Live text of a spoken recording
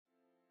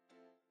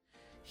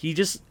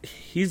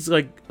he's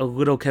like a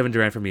little Kevin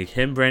Durant for me.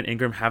 Him, Brandon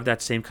Ingram have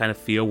that same kind of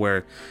feel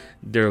where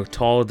they're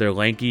tall, they're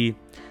lanky.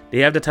 They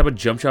have the type of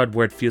jump shot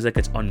where it feels like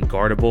it's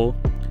unguardable.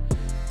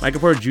 Michael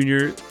Porter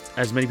Jr.,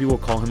 as many people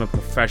call him, a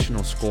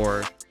professional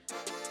scorer.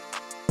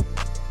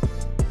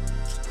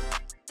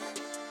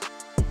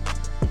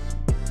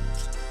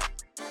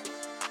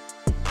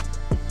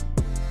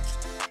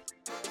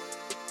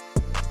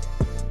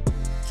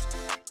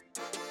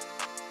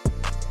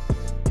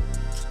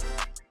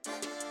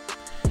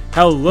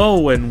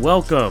 Hello and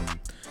welcome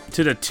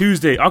to the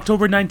Tuesday,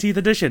 October 19th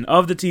edition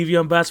of the TV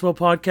on Basketball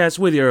Podcast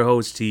with your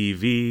host,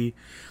 TV.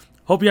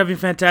 Hope you're having a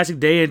fantastic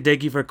day and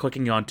thank you for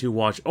clicking on to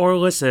watch or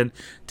listen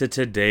to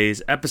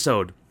today's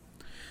episode.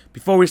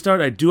 Before we start,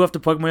 I do have to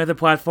plug my other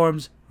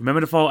platforms. Remember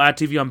to follow at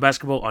TV on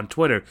Basketball on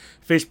Twitter,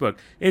 Facebook,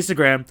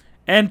 Instagram,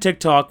 and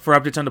TikTok for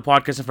updates on the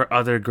podcast and for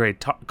other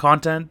great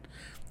content.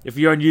 If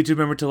you're on YouTube,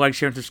 remember to like,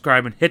 share, and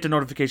subscribe, and hit the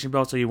notification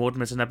bell so you won't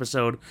miss an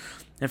episode.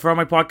 And for all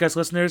my podcast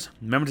listeners,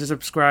 remember to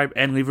subscribe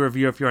and leave a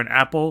review if you're on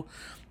Apple.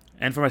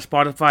 And for my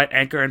Spotify,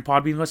 Anchor, and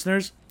Podbean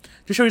listeners,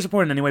 to show your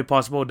support in any way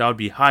possible, that would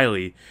be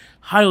highly,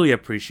 highly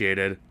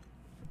appreciated.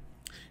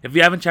 If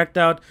you haven't checked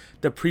out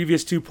the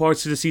previous two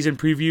parts to the season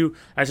preview,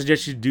 I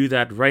suggest you do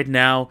that right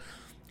now.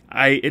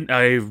 I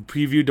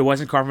previewed the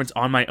Western Conference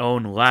on my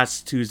own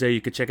last Tuesday.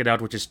 You could check it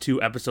out, which is 2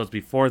 episodes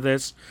before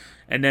this.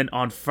 And then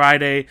on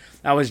Friday,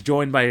 I was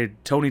joined by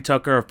Tony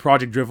Tucker of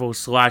Project Drivel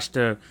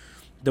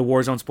 / the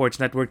Warzone Sports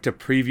Network to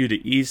preview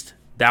the East.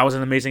 That was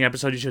an amazing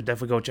episode. You should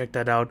definitely go check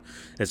that out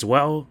as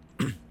well.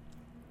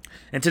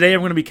 And today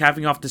I'm going to be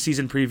capping off the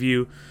season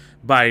preview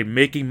by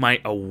making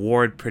my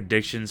award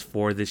predictions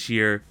for this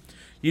year.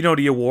 You know,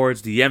 the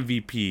awards, the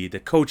MVP, the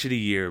Coach of the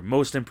Year,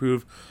 Most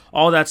Improved,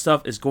 all that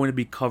stuff is going to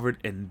be covered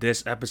in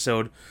this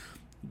episode.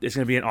 It's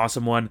going to be an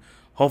awesome one.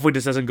 Hopefully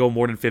this doesn't go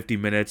more than 50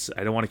 minutes.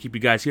 I don't want to keep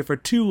you guys here for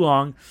too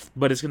long,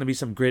 but it's going to be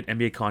some great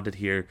NBA content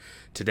here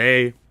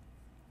today.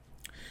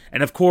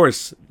 And of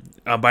course,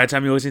 by the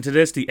time you're listening to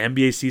this, the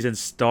NBA season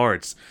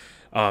starts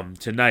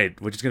tonight,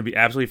 which is going to be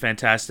absolutely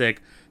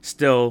fantastic.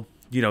 Still,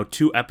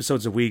 2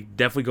 episodes a week.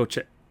 Definitely go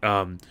check,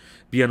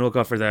 be on the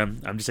lookout for them.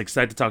 I'm just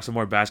excited to talk some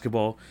more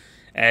basketball.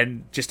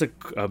 And just to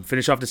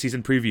finish off the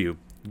season preview,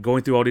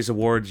 going through all these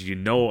awards,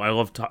 I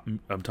love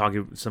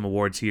talking some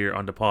awards here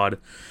on the pod.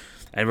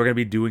 And we're going to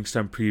be doing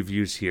some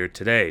previews here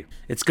today.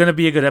 It's going to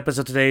be a good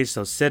episode today,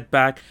 so sit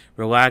back,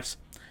 relax,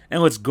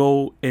 and let's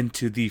go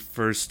into the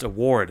first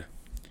award.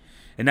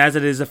 And as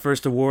it is the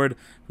first award,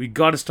 we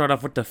got to start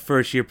off with the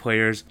first-year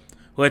players.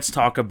 Let's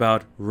talk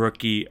about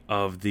Rookie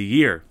of the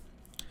Year.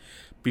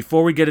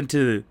 Before we get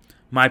into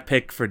my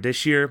pick for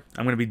this year,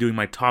 I'm going to be doing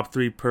my top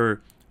 3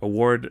 per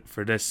award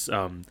for this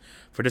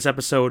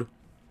episode.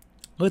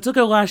 Let's look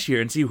at last year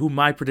and see who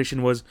my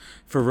prediction was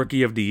for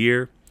Rookie of the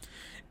Year.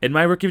 And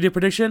my Rookie of the Year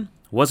prediction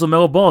was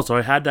LaMelo Ball, so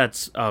I had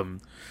that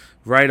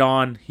right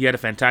on. He had a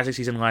fantastic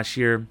season last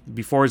year.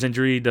 Before his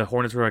injury, the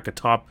Hornets were like a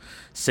top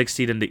 6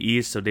 seed in the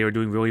East, so they were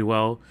doing really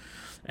well.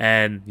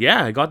 And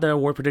yeah, I got that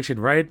award prediction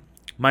right.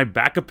 My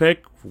backup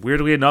pick,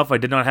 weirdly enough, I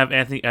did not have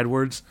Anthony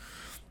Edwards,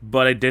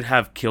 but I did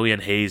have Killian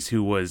Hayes,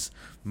 who was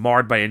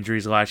marred by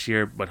injuries last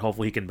year, but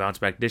hopefully he can bounce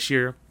back this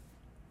year.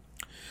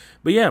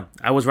 But yeah,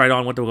 I was right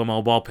on with the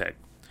LaMelo Ball pick.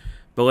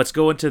 But let's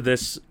go into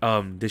this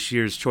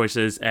year's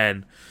choices,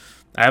 and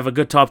I have a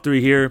good top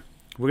 3 here.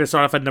 We're going to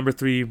start off at number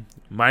 3.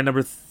 My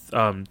number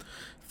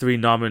 3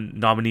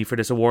 nominee for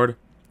this award,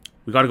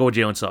 we got to go with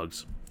Jalen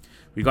Suggs.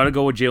 We got to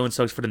go with Jalen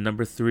Suggs for the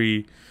number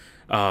 3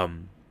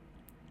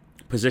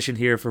 position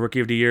here for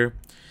Rookie of the Year.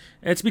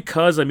 And it's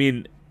because, you're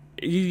going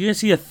to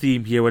see a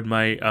theme here with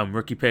my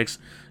rookie picks.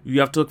 You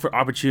have to look for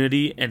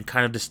opportunity and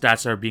kind of the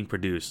stats that are being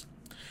produced.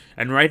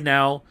 And right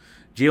now,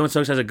 Jalen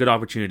Suggs has a good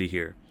opportunity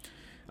here.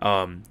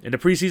 In the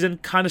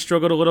preseason, kind of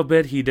struggled a little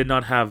bit. He did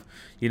not have,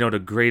 the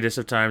greatest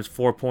of times.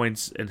 4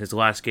 points in his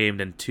last game,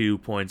 then 2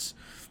 points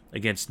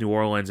against New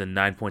Orleans and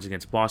 9 points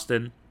against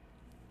Boston.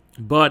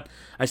 But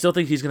I still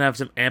think he's going to have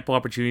some ample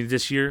opportunity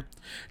this year,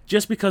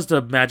 just because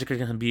the Magic are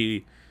going to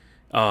be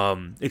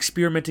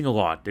experimenting a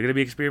lot. They're going to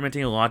be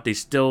experimenting a lot. They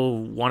still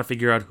want to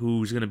figure out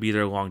who's going to be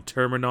there long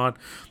term or not.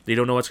 They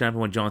don't know what's going to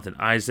happen with Jonathan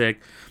Isaac.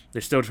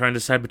 They're still trying to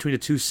decide between the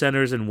 2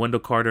 centers and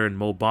Wendell Carter and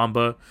Mo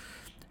Bamba.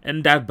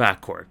 And that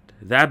backcourt.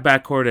 That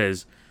backcourt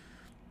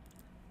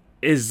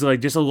is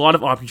like just a lot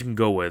of options you can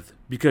go with,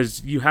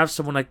 because you have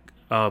someone like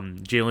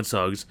Jalen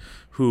Suggs,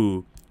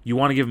 who you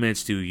want to give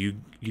minutes to. You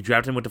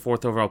drafted him with the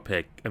 5th overall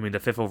pick.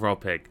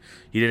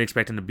 You didn't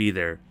expect him to be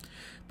there.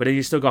 But then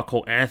you still got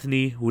Cole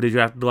Anthony, who they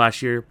drafted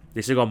last year.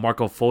 They still got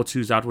Marco Fultz,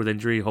 who's out with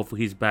injury.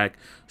 Hopefully he's back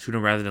sooner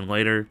rather than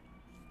later.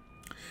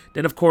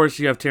 Then, of course,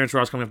 you have Terrence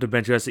Ross coming off the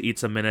bench who has to eat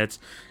some minutes.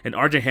 And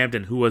RJ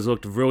Hampton, who has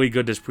looked really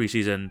good this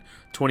preseason.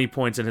 20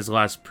 points in his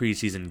last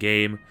preseason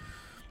game.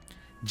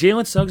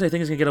 Jalen Suggs, I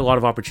think, is going to get a lot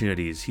of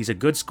opportunities. He's a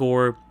good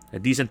scorer, a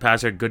decent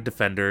passer, good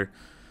defender.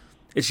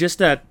 It's just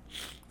that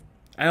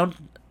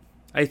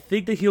I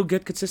think that he'll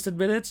get consistent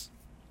minutes.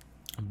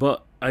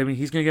 But,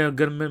 he's going to get a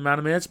good amount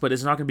of minutes, but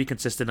it's not going to be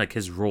consistent like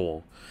his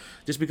role.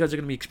 Just because they're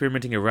going to be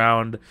experimenting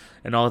around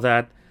and all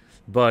that.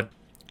 But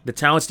the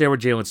talent's there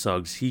with Jalen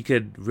Suggs. He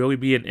could really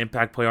be an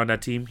impact player on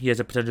that team. He has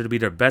the potential to be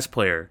their best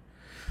player.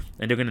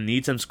 And they're going to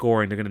need some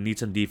scoring. They're going to need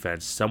some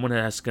defense. Someone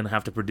that's going to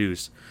have to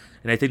produce.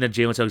 And I think that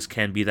Jalen Suggs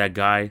can be that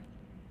guy.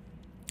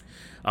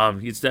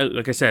 It's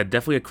like I said,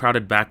 definitely a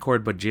crowded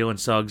backcourt, but Jalen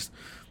Suggs,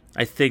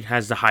 I think,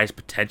 has the highest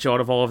potential out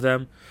of all of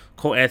them.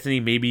 Cole Anthony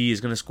maybe is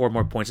going to score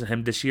more points than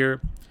him this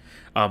year.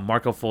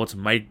 Marco Fultz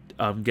might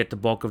get the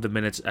bulk of the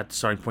minutes at the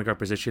starting point guard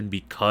position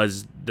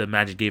because the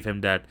Magic gave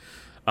him that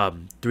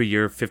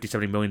 3-year,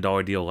 $50-70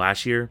 million deal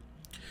last year.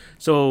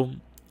 So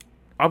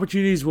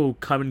opportunities will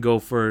come and go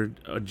for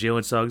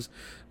Jalen Suggs,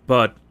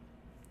 but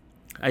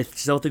I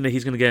still think that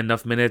he's going to get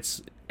enough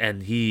minutes,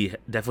 and he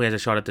definitely has a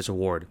shot at this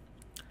award.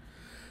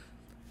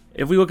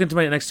 If we look into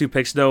my next two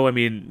picks, though, I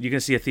mean, you can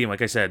see a theme.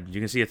 Like I said,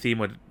 you can see a theme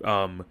with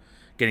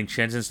getting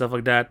chances and stuff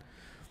like that.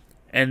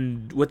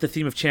 And with the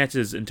theme of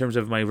chances in terms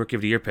of my Rookie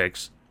of the Year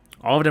picks,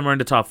 all of them are in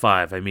the top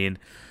 5. I mean,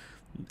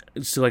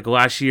 so like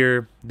last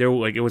year,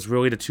 it was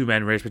really the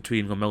two-man race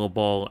between LaMelo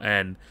Ball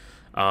and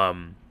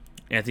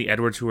Anthony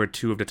Edwards, who were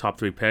 2 of the top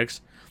 3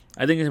 picks.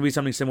 I think it's going to be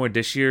something similar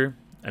this year.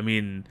 I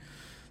mean,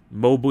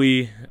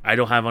 Mobley, I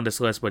don't have on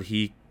this list, but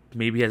he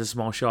maybe has a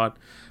small shot.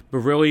 But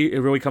really,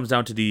 it really comes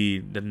down to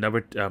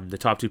the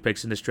top 2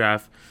 picks in this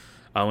draft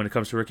when it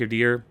comes to Rookie of the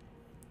Year.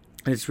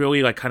 And it's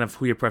really like kind of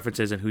who your preference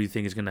is and who you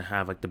think is going to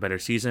have like the better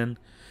season.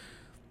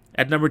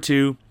 At number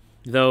 2,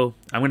 though,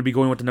 I'm going to be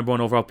going with the number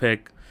 1 overall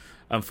pick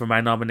for my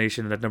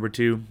nomination at number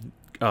 2,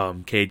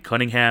 Cade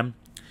Cunningham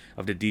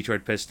of the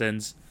Detroit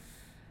Pistons.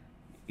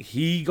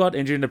 He got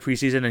injured in the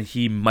preseason and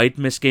he might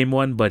miss game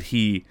 1, but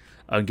game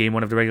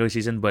 1 of the regular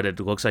season, but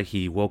it looks like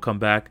he will come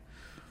back.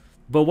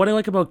 But what I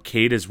like about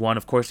Cade is, one,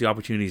 of course, the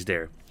opportunity is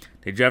there.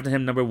 They drafted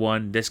him number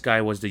 1. This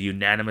guy was the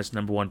unanimous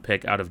number 1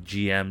 pick out of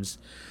GMs.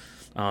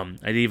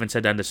 I even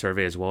said that in the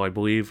survey as well, I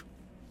believe.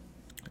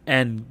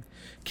 And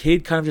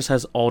Cade kind of just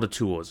has all the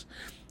tools.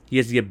 He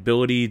has the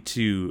ability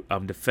to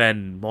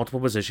defend multiple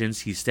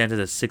positions. He stands as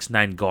a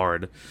 6'9"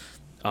 guard.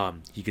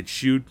 He could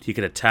shoot, he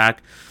could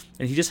attack,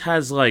 and he just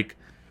has like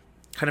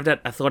kind of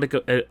that athletic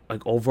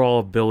like overall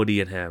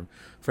ability in him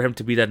for him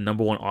to be that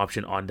number 1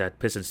 option on that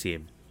Pistons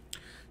team.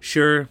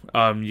 Sure,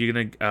 you're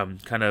going to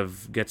kind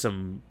of get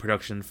some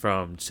production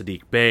from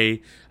Sadiq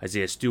Bey,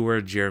 Isaiah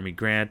Stewart, Jeremy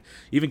Grant,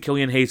 even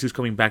Killian Hayes, who's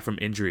coming back from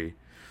injury.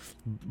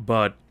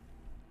 But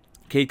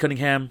Cade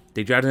Cunningham,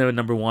 they drafted him at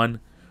number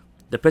 1.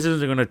 The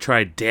Pistons are going to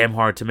try damn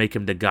hard to make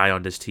him the guy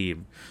on this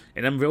team.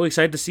 And I'm really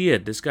excited to see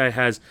it. This guy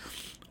has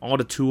all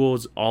the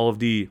tools, all of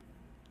the...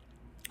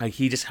 Like,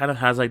 he just kind of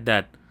has, like,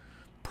 that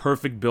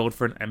perfect build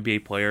for an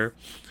NBA player.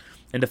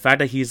 And the fact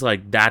that he's,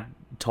 like, that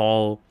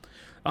tall,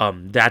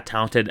 that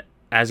talented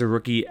as a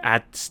rookie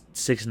at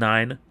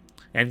 6'9",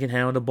 and can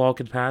handle the ball,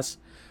 can pass,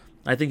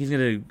 I think he's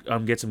going to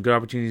get some good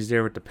opportunities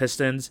there with the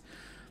Pistons.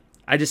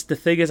 The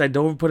thing is, I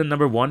don't put him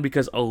number 1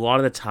 because a lot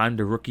of the time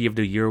the Rookie of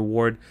the Year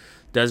award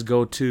does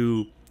go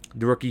to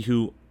the rookie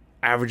who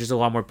averages a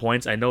lot more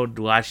points. I know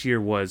last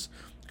year was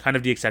kind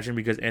of the exception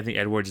because Anthony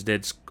Edwards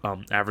did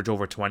average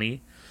over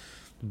 20.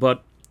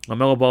 But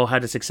LaMelo Ball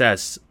had the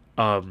success,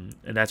 and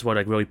that's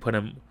what really put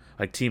him,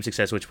 team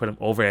success, which put him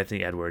over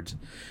Anthony Edwards.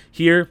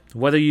 Here,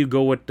 whether you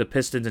go with the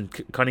Pistons and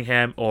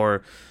Cunningham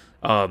or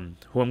who I'm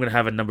going to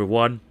have at number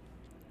 1,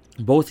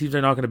 both teams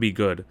are not going to be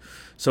good.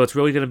 So it's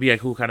really going to be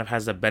who kind of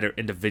has a better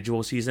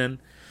individual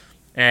season.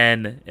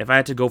 And if I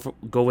had to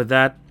go with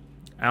that,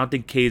 I don't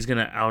think Cade's going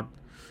to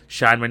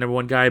outshine my number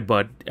 1 guy,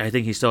 but I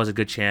think he still has a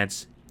good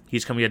chance.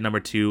 He's coming at number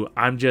 2.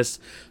 I'm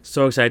just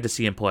so excited to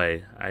see him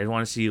play. I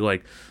want to see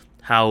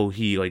how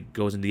he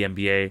goes in the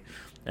NBA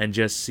and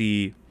just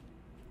see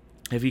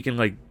if he can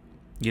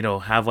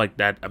have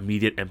that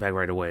immediate impact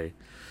right away.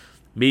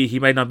 He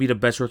might not be the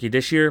best rookie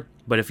this year,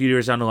 but a few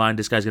years down the line,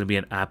 this guy's going to be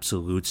an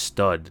absolute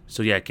stud.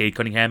 So yeah, Cade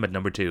Cunningham at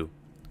number 2.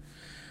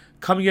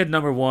 Coming at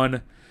number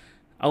 1,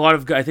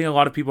 I think a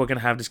lot of people are going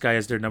to have this guy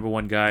as their number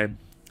 1 guy.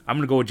 I'm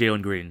going to go with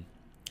Jalen Green.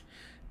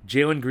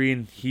 Jalen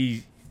Green,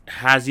 he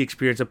has the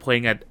experience of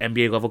playing at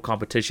NBA level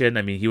competition.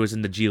 I mean, he was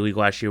in the G League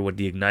last year with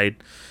the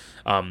Ignite.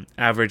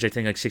 Average, I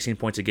think, 16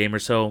 points a game or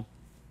so.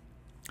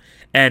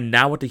 And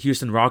now with the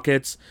Houston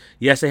Rockets,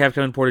 yes, they have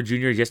Kevin Porter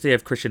Jr., yes, they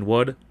have Christian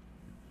Wood.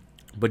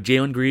 But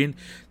Jalen Green,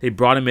 they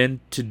brought him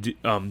in to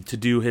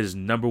do his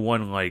number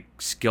 1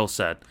 skill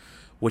set,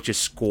 which is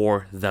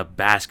score the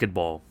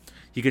basketball.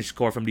 He can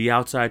score from the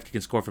outside, he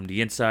can score from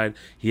the inside.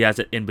 He has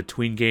an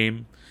in-between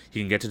game. He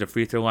can get to the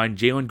free throw line.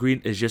 Jalen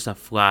Green is just a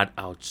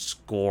flat-out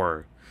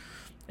scorer.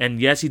 And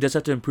yes, he does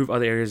have to improve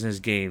other areas in his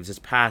games, his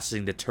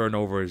passing, the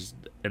turnovers,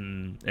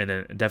 and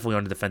definitely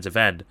on the defensive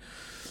end.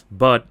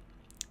 But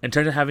in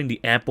terms of having the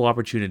ample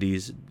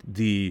opportunities,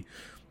 the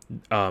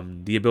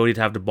ability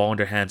to have the ball in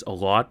their hands a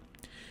lot,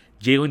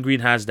 Jalen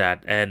Green has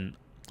that. And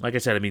like I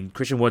said, I mean,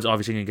 Christian Wood's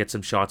obviously going to get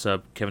some shots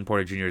up, Kevin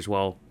Porter Jr. as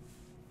well.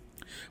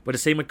 But the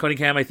same with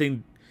Cunningham, I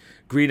think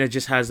Green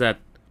just has that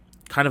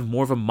kind of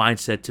more of a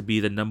mindset to be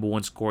the number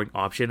 1 scoring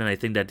option, and I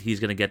think that he's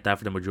going to get that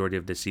for the majority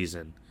of this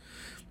season.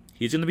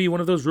 He's going to be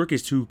one of those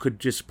rookies who could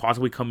just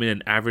possibly come in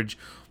and average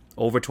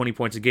over 20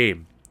 points a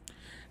game.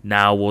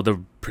 Now, will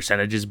the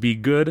percentages be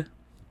good?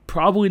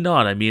 Probably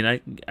not. I mean,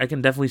 I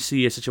can definitely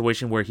see a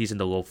situation where he's in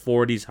the low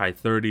 40s, high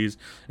 30s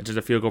in terms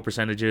of field goal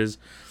percentages.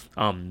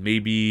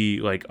 Maybe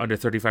like under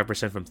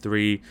 35% from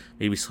three,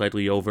 maybe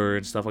slightly over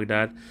and stuff like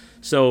that.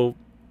 So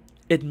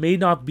it may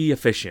not be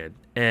efficient.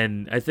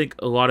 And I think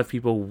a lot of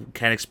people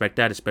can't expect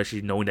that,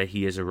 especially knowing that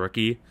he is a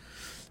rookie.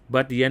 But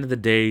at the end of the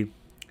day,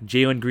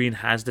 Jalen Green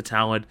has the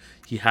talent.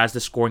 He has the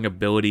scoring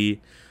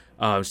ability.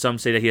 Some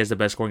say that he has the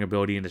best scoring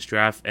ability in this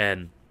draft.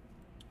 And,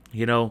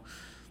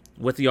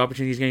 with the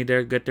opportunities getting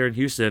there, get there in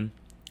Houston,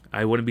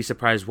 I wouldn't be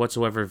surprised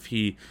whatsoever if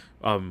he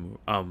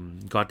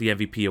got the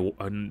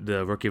MVP,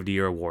 the Rookie of the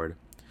Year award.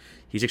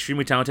 He's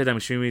extremely talented. I'm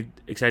extremely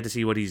excited to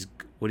see what he's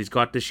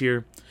got this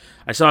year.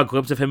 I saw a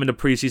glimpse of him in the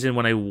preseason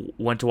when I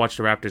went to watch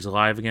the Raptors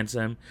live against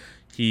them.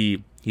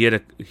 He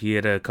had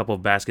a couple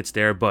of baskets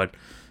there, but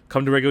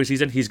come the regular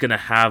season, he's gonna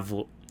have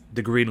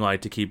the green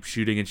light to keep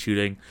shooting,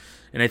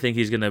 and I think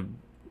he's gonna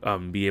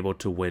be able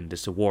to win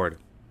this award.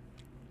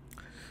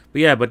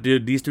 But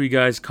these three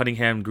guys,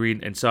 Cunningham,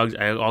 Green, and Suggs,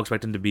 I all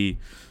expect them to be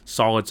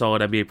solid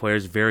NBA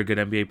players, very good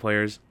NBA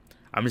players.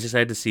 I'm just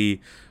excited to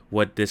see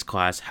what this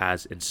class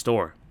has in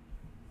store.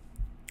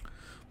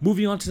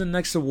 Moving on to the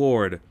next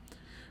award,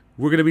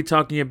 we're going to be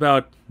talking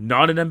about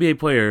not an NBA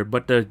player,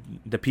 but the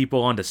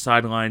people on the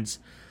sidelines.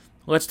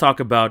 Let's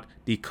talk about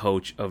the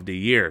Coach of the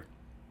Year.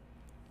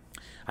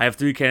 I have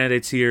three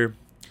candidates here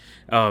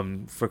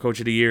for Coach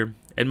of the Year,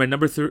 and my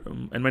number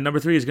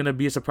three is going to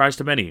be a surprise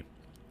to many.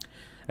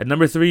 At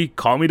number 3,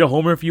 call me the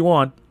homer if you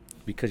want,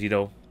 because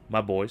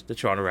my boys, the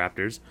Toronto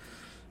Raptors.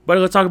 But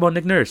let's talk about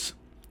Nick Nurse.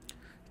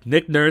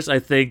 Nick Nurse, I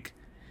think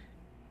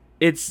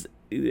it's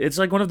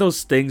like one of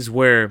those things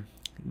where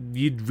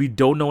we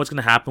don't know what's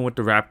going to happen with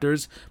the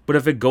Raptors, but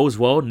if it goes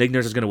well, Nick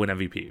Nurse is going to win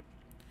MVP.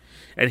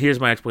 And here's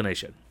my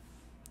explanation.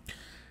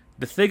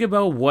 The thing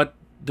about what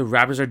the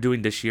Raptors are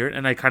doing this year,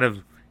 and I kind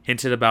of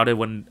hinted about it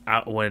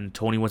when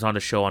Tony was on the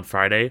show on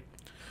Friday,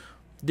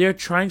 they're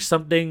trying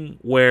something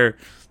where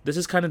this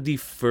is kind of the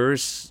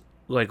first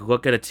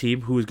look at a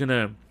team who's going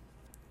to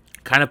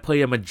kind of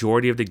play a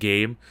majority of the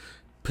game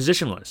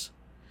positionless.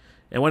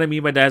 And what I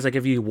mean by that is,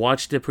 if you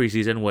watch the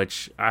preseason,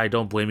 which I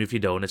don't blame you if you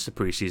don't, it's the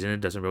preseason,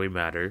 it doesn't really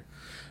matter.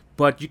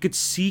 But you could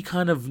see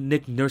kind of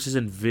Nick Nurse's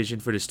vision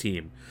for this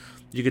team.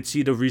 You could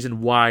see the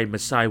reason why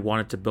Masai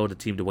wanted to build the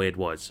team the way it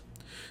was.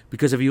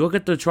 Because if you look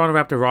at the Toronto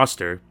Raptor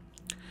roster,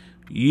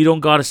 you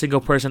don't got a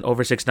single person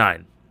over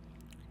 6'9".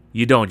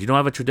 You don't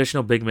have a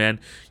traditional big man.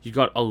 You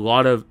got a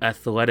lot of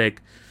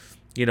athletic,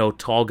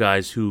 tall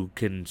guys who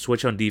can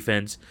switch on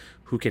defense,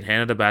 who can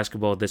handle the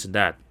basketball, this and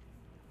that.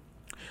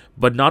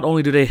 But not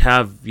only do they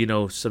have,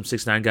 some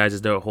 6'9" guys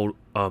as their whole,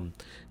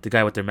 the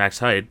guy with their max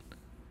height,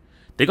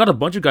 they got a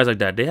bunch of guys like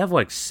that. They have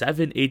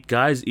 7, 8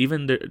 guys,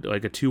 even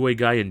a two-way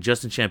guy in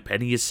Justin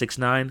Champagnie is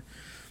 6'9".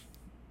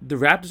 The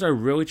Raptors are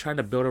really trying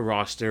to build a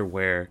roster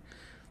where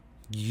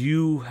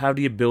you have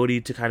the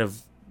ability to kind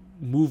of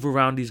move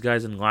around these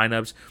guys in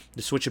lineups.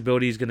 The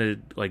switchability is going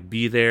to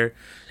be there.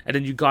 And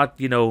then you got,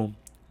 the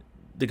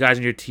guys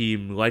on your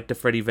team like the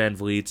Freddie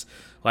VanVleets,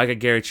 like a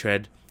Gary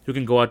Trent, who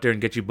can go out there and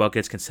get you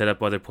buckets, can set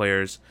up other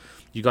players.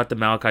 You got the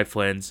Malachi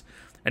Flynn's.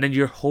 And then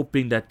you're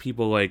hoping that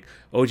people like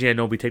OG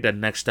Anunoby take that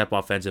next step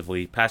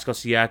offensively. Pascal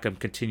Siakam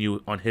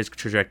continue on his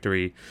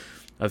trajectory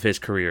of his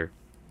career.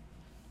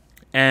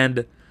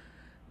 And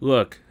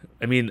look,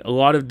 a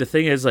lot of the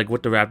thing is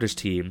with the Raptors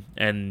team,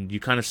 and you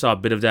kind of saw a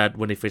bit of that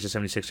when they faced the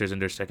 76ers in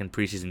their second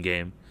preseason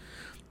game.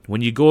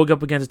 When you go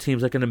up against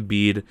teams like an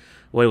Embiid,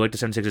 like the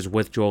 76ers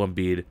with Joel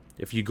Embiid,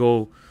 if you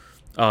go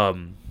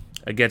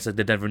against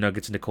the Denver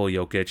Nuggets and Nikola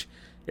Jokic,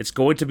 it's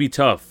going to be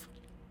tough.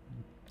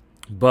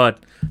 But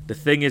the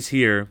thing is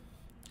here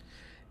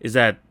is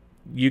that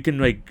you can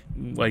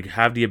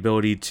have the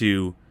ability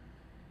to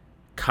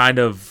kind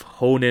of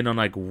hone in on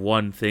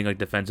one thing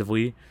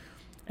defensively,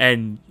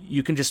 and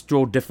you can just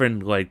throw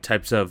different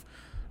types of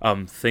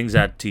things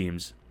at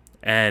teams,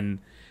 and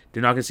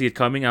they're not going to see it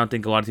coming. I don't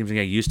think a lot of teams are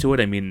going to get used to it.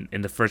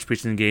 In the first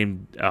preseason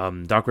game,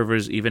 Doc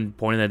Rivers even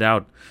pointed it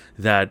out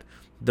that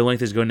the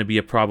length is going to be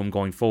a problem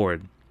going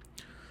forward.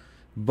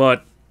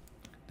 But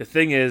the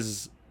thing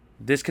is,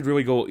 this could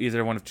really go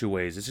either one of two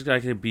ways. This is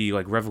going to be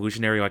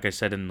revolutionary, like I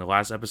said in the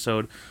last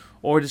episode,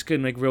 or this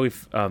could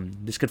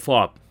this could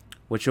flop,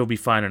 which will be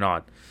fine or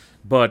not.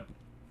 But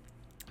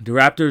the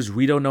Raptors,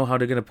 we don't know how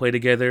they're going to play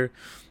together.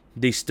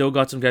 They still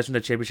got some guys from the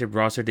championship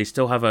roster. They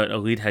still have an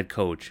elite head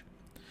coach.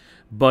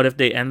 But if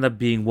they end up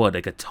being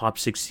a top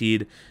 6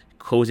 seed,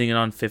 closing in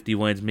on 50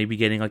 wins, maybe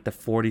getting the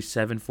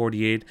 47,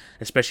 48,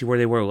 especially where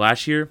they were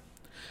last year,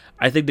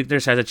 I think Nick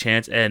Nurse has a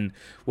chance. And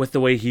with the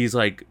way he's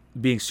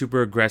being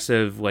super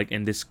aggressive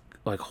in this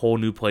whole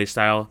new play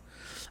style,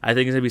 I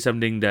think it's gonna be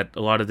something that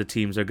a lot of the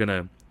teams are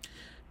gonna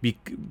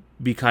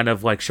be kind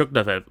of shook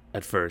up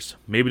at first.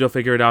 Maybe they'll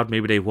figure it out,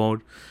 maybe they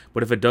won't.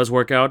 But if it does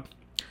work out,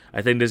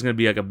 I think there's gonna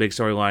be a big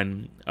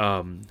storyline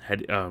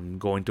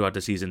going throughout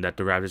the season that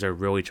the Raptors are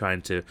really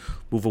trying to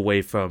move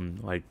away from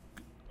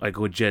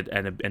legit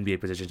NBA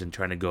positions and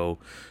trying to go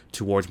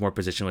towards more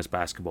positionless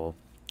basketball.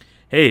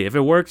 Hey, if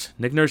it works,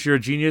 Nick Nurse, you're a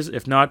genius.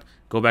 If not,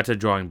 go back to the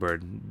drawing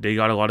board. They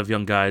got a lot of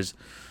young guys.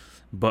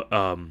 but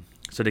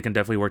so they can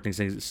definitely work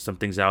some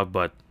things out.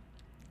 But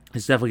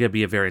it's definitely gonna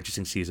be a very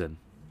interesting season.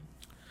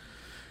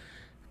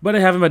 But I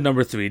have him at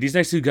number 3. These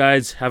next two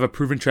guys have a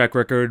proven track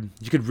record.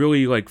 You could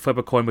really like flip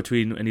a coin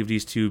between any of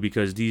these two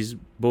because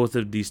both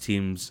of these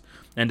teams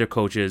and their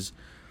coaches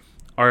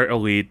are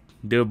elite.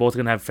 They're both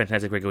going to have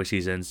fantastic regular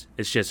seasons.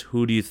 It's just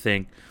who do you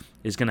think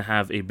is going to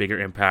have a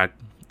bigger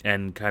impact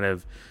and kind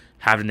of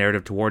have the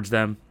narrative towards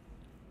them.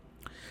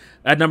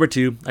 At number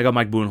 2, I got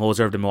Mike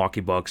Budenholzer of the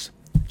Milwaukee Bucks.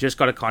 Just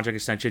got a contract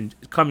extension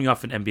coming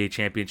off an NBA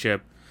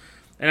championship.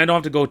 And I don't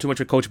have to go too much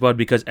with Coach Bud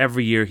because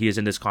every year he is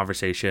in this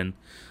conversation.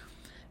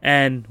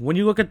 And when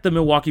you look at the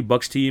Milwaukee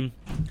Bucks team,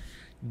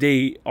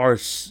 they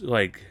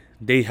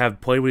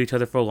have played with each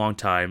other for a long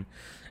time.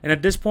 And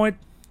at this point,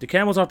 the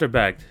camel's off their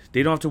back.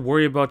 They don't have to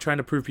worry about trying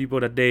to prove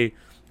people that they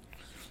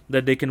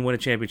can win a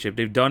championship.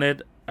 They've done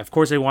it. Of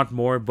course, they want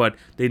more, but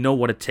they know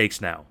what it takes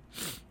now.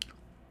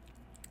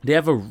 They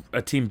have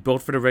a team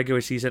built for the regular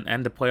season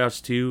and the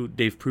playoffs too.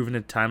 They've proven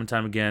it time and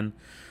time again.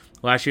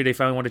 Last year, they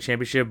finally won the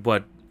championship,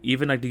 but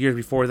even like the years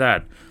before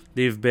that,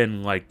 they've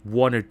been like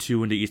 1 or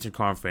 2 in the Eastern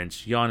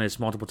Conference. Giannis,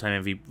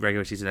 multiple-time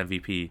regular season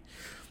MVP.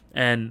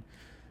 And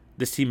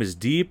this team is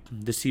deep.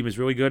 This team is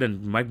really good.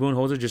 And Mike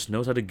Budenholzer just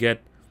knows how to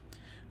get,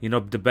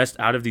 the best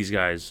out of these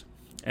guys.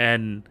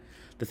 And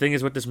the thing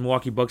is with this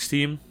Milwaukee Bucks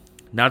team,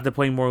 now that they're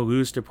playing more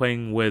loose, they're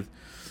playing with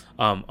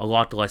a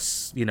lot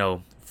less,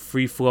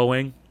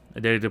 free-flowing.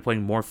 They're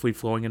playing more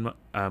free-flowing,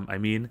 I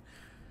think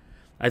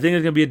it's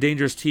going to be a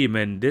dangerous team.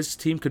 And this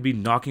team could be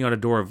knocking on the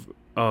door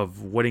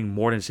of winning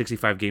more than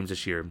 65 games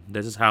this year.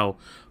 This is how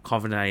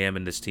confident I am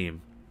in this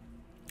team.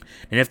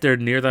 And if they're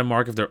near that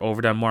mark, if they're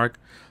over that mark,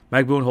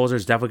 Mike Budenholzer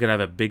is definitely going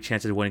to have a big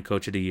chance at winning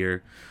Coach of the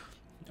Year.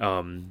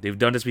 They've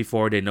done this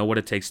before. They know what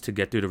it takes to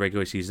get through the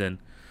regular season.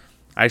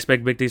 I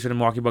expect big things for the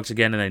Milwaukee Bucks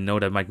again, and I know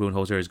that Mike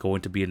Budenholzer is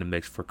going to be in the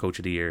mix for Coach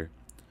of the Year.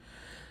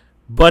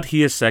 But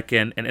he is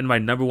second, and in my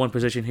number 1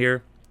 position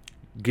here,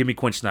 give me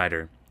Quinn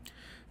Snyder.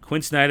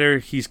 Quinn Snyder,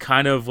 he's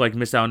kind of like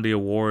missed out on the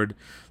award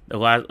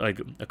a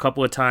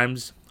couple of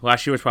times.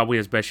 Last year was probably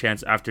his best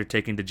chance after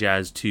taking the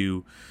Jazz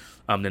to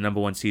the number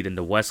 1 seed in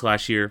the West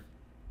last year.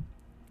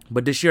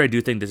 But this year, I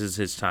do think this is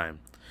his time.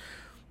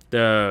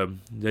 The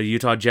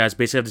Utah Jazz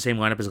basically have the same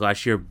lineup as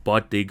last year,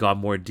 but they got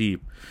more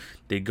deep.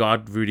 They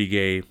got Rudy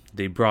Gay.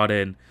 They brought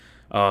in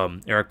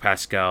Eric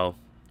Pascal.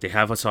 They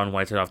have Hassan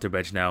Whiteside off their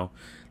bench now.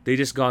 They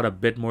just got a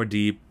bit more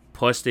deep.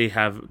 Plus, they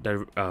have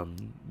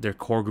their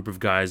core group of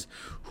guys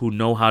who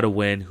know how to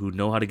win, who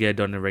know how to get it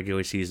done in the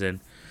regular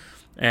season.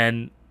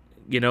 And,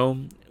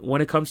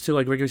 when it comes to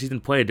like regular season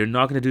play, they're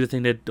not going to do the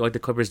thing that like the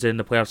Clippers did in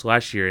the playoffs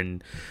last year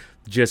and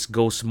just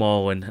go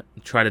small and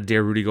try to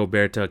dare Rudy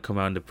Gobert to come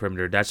out on the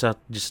perimeter. That's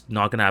just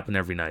not going to happen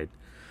every night.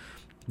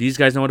 These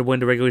guys know how to win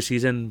the regular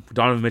season.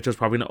 Donovan Mitchell's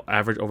probably going to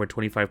average over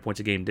 25 points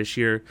a game this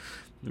year.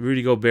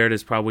 Rudy Gobert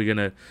is probably going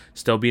to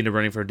still be in the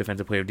running for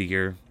Defensive Player of the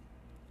Year.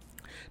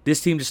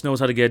 This team just knows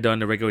how to get it done in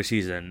the regular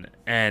season.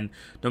 And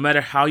no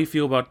matter how you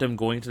feel about them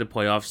going to the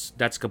playoffs,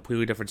 that's a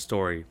completely different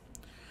story.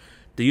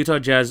 The Utah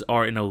Jazz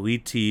are an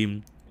elite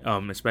team,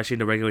 especially in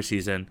the regular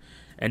season,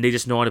 and they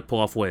just know how to pull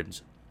off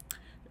wins.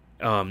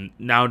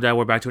 Now that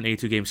we're back to an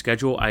 82-game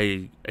schedule,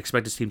 I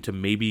expect this team to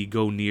maybe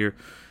go near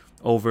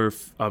over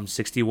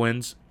 60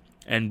 wins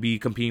and be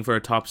competing for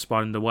a top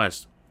spot in the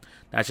West.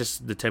 That's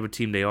just the type of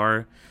team they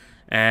are,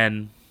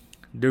 and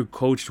they're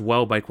coached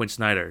well by Quinn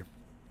Snyder.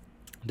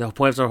 The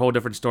playoffs are a whole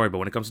different story, but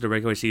when it comes to the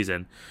regular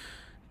season,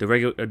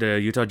 the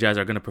Utah Jazz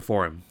are going to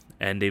perform,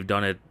 and they've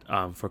done it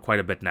for quite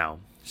a bit now.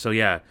 So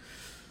yeah,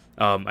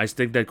 I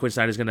think that Quinn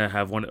Snyder is going to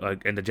have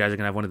and the Jazz are going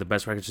to have one of the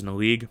best records in the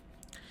league.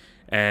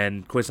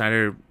 And Quinn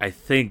Snyder, I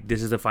think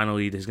this is the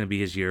finally this is going to be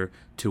his year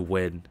to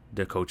win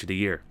the Coach of the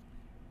Year.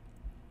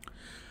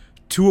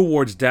 2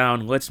 awards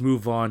down, let's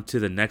move on to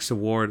the next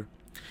award,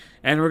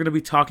 and we're going to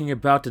be talking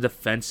about the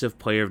Defensive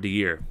Player of the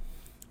Year.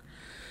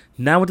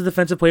 Now with the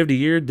Defensive Player of the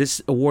Year,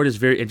 this award is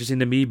very interesting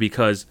to me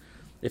because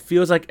it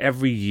feels like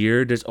every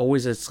year there's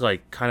always this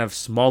like kind of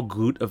small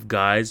group of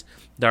guys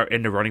that are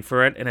in the running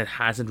for it, and it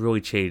hasn't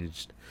really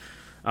changed.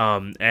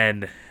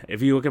 And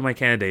if you look at my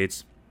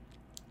candidates,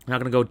 I'm not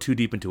going to go too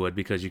deep into it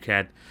because you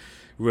can't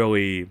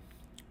really,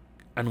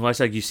 unless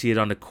like you see it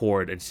on the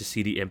court and to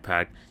see the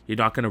impact, you're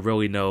not going to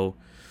really know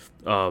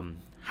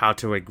how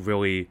to like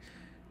really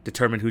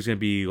determine who's going to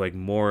be like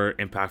more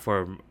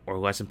impactful or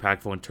less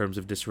impactful in terms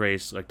of this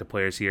race, like the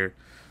players here.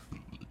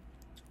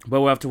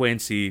 But we'll have to wait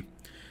and see.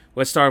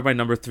 Let's start with my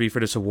number 3 for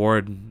this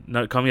award.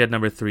 Coming at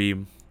number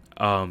 3,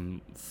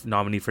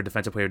 nominee for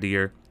Defensive Player of the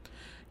Year,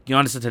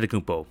 Giannis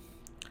Antetokounmpo.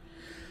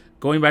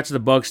 Going back to the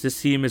Bucks, this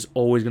team is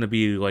always going to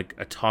be like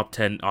a top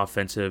 10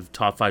 offensive,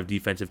 top 5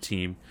 defensive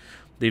team.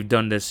 They've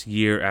done this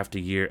year after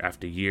year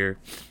after year.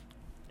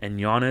 And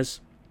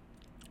Giannis,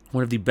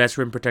 one of the best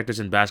rim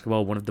protectors in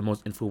basketball, one of the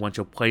most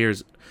influential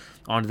players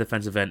on the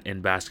defensive end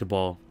in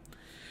basketball.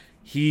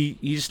 You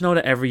just know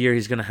that every year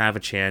he's gonna have a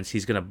chance.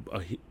 He's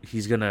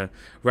gonna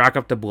rack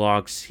up the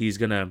blocks. He's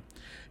gonna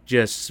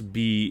just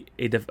be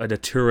a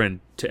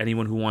deterrent to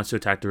anyone who wants to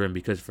attack the rim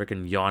because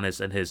freaking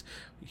Giannis and his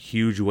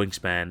huge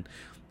wingspan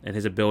and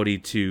his ability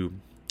to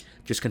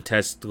just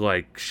contest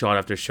like shot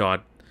after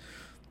shot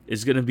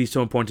is going to be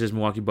so important to this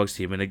Milwaukee Bucks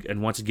team.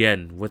 And once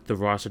again, with the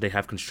roster they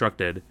have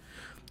constructed,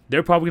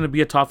 they're probably going to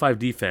be a top 5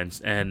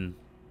 defense. And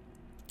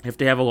if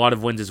they have a lot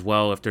of wins as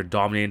well, if they're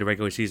dominating the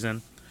regular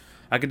season,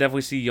 I could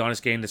definitely see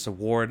Giannis getting this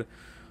award.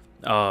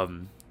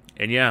 And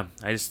yeah,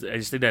 I just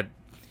think that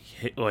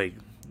like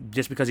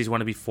just because he's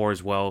won it before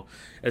as well,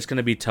 it's going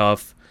to be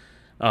tough.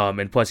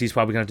 And plus, he's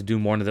probably going to have to do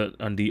more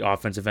on the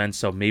offensive end,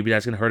 so maybe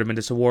that's going to hurt him in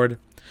this award.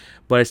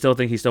 But I still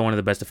think he's still one of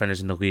the best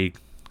defenders in the league.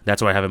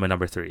 That's why I have him at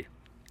number 3.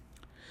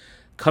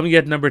 Coming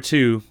at number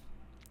 2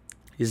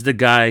 is the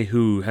guy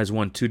who has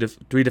won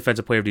 3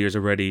 Defensive Player of the Years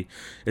already,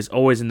 is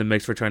always in the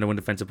mix for trying to win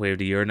Defensive Player of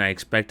the Year, and I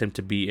expect him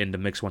to be in the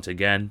mix once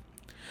again.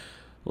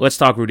 Let's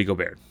talk Rudy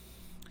Gobert.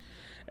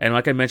 And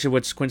like I mentioned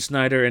with Quinn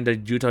Snyder and the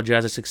Utah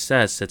Jazz's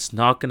success, it's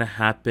not going to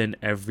happen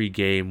every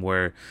game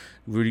where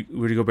Rudy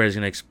Gobert is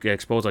going to get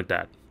exposed like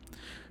that.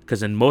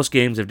 Because in most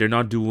games, if they're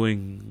not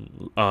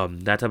doing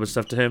that type of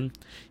stuff to him,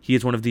 he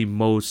is one of the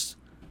most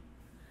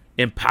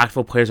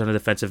impactful players on the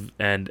defensive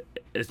end,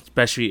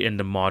 especially in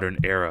the modern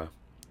era.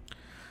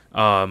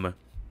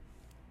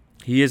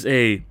 He is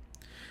a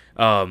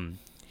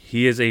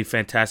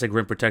fantastic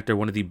rim protector,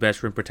 one of the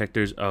best rim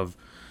protectors of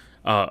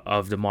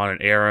the modern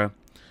era,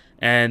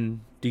 and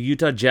the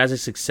Utah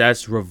Jazz's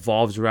success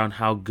revolves around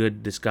how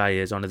good this guy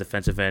is on the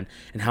defensive end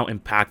and how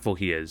impactful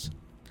he is.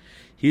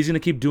 He's going to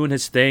keep doing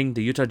his thing.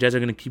 The Utah Jazz are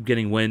going to keep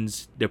getting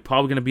wins. They're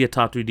probably going to be a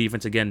top 3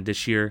 defense again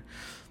this year,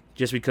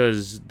 just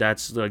because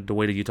that's like the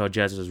way the Utah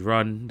Jazz is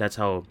run. That's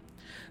how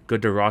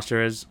good their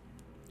roster is.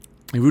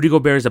 And Rudy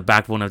Gobert is the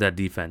backbone of that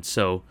defense.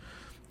 So,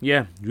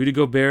 yeah, Rudy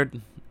Gobert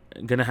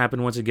going to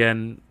happen once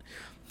again.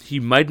 He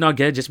might not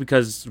get it just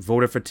because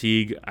voter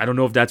fatigue. I don't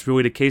know if that's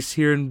really the case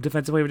here in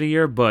Defensive Player of the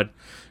Year, but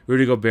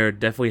Rudy Gobert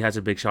definitely has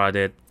a big shot at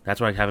it. That's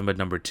why I have him at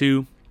number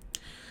 2.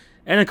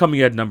 And then coming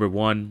at number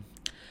 1,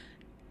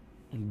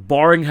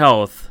 barring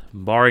health,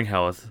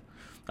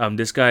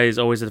 this guy is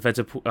always a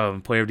Defensive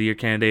Player of the Year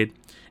candidate.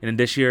 And in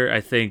this year,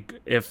 I think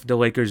if the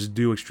Lakers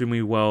do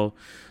extremely well,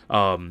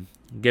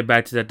 get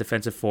back to that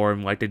defensive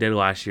form like they did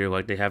last year,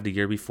 like they have the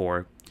year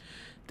before,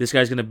 this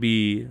guy's going to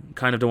be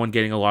kind of the one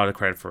getting a lot of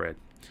credit for it.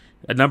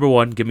 At number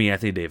 1, give me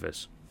Anthony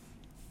Davis.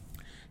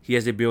 He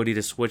has the ability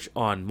to switch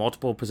on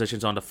multiple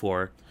positions on the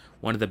floor,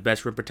 one of the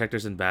best rim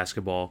protectors in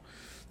basketball.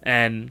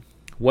 And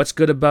what's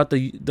good about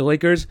the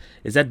Lakers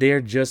is that they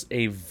are just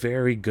a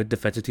very good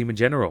defensive team in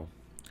general.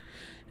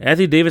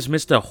 Anthony Davis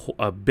missed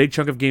a big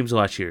chunk of games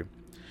last year,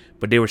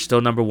 but they were still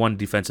number 1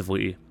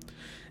 defensively.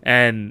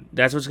 And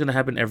that's what's going to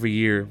happen every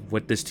year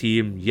with this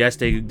team. Yes,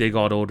 they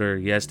got older.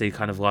 Yes, they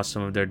kind of lost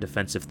some of their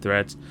defensive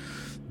threats.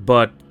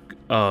 But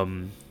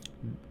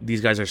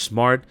these guys are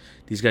smart.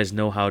 These guys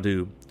know how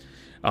to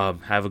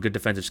have a good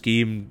defensive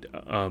scheme.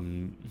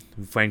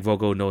 Frank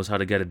Vogel knows how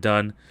to get it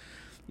done.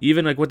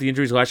 Even like with the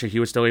injuries last year, he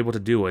was still able to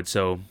do it.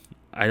 So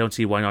I don't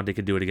see why not they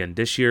could do it again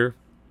this year.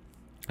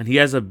 And he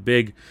has a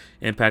big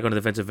impact on the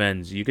defensive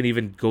ends. You can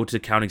even go to the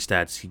counting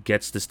stats. He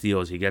gets the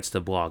steals. He gets the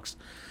blocks.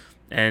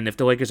 And if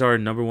the Lakers are a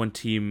number 1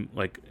 team,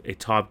 like a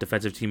top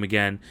defensive team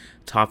again,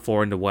 top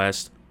 4 in the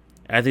West,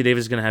 Anthony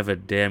Davis is going to have a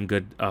damn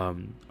good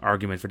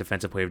argument for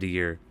Defensive Player of the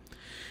Year.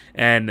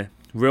 And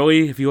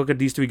really, if you look at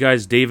these 3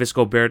 guys, Davis,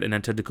 Gobert, and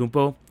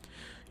Antetokounmpo,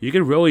 you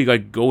can really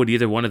like go with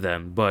either one of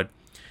them. But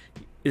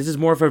this is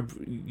more of a,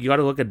 you got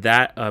to look at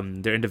that,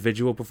 their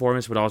individual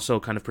performance, but also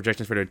kind of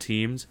projections for their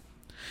teams.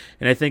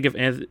 And I think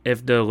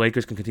if the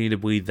Lakers can continue to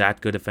be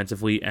that good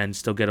defensively and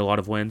still get a lot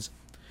of wins,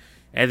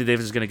 Anthony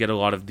Davis is going to get a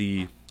lot of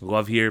the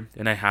love here,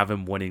 and I have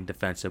him winning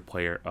Defensive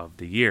Player of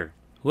the Year.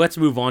 Let's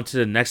move on to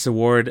the next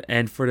award,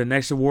 and for the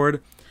next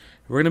award,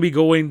 we're going to be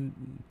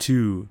going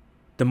to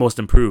the Most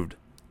Improved.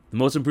 The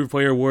Most Improved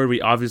Player award, we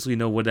obviously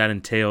know what that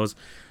entails.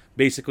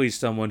 Basically,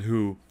 someone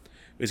who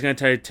is going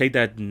to take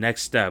that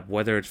next step,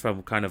 whether it's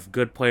from kind of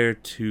good player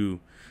to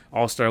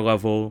all-star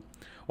level,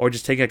 or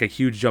just taking like a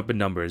huge jump in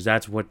numbers.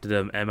 That's what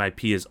the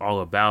MIP is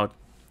all about.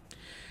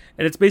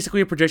 And it's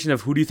basically a projection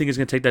of who do you think is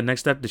going to take that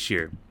next step this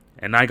year.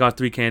 And I got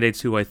 3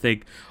 candidates who I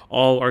think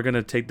all are going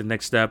to take the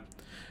next step.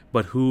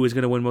 But who is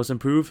going to win Most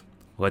Improved?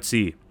 Let's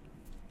see.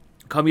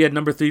 Coming at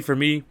number 3 for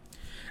me.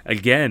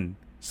 Again,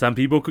 some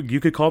people, you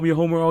could call me a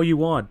homer all you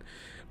want.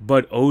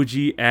 But OG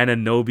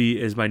Anunoby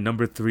is my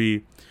number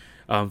 3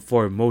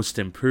 for Most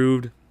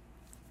Improved.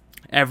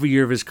 Every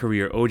year of his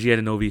career, OG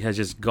Anunoby has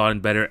just gotten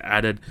better,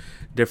 added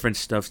different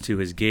stuff to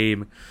his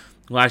game.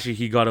 Last year,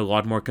 he got a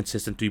lot more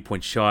consistent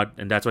 3-point shot,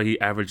 and that's why he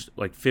averaged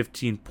like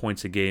 15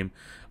 points a game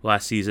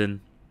last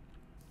season.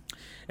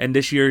 And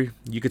this year,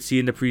 you could see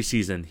in the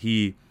preseason,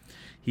 he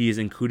is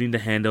including the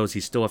handles.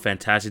 He's still a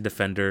fantastic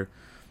defender.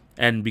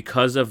 And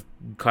because of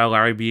Kyle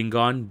Lowry being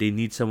gone, they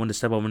need someone to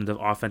step up into the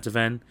offensive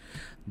end.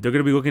 They're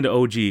going to be looking to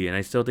OG, and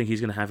I still think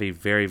he's going to have a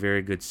very,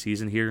 very good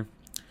season here.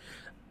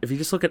 If you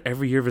just look at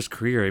every year of his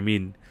career, I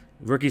mean,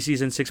 rookie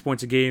season, 6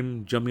 points a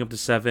game, jumping up to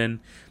 7,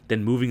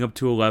 then moving up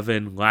to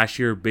 11. Last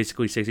year,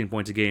 basically 16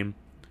 points a game.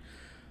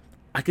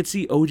 I could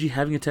see OG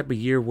having a type of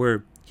year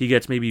where he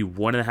gets maybe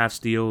 1.5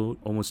 steal,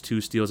 almost 2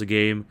 steals a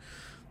game,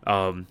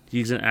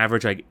 He's an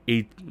average like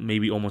 8,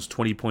 maybe almost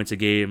 20 points a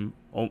game,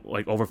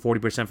 like over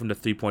 40% from the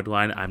 3-point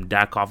line. I'm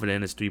that confident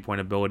in his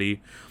 3-point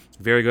ability.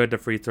 Very good at the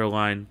free throw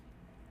line.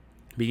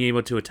 Being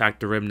able to attack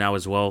the rim now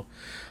as well.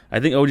 I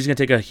think OG's going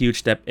to take a huge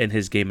step in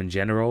his game in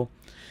general.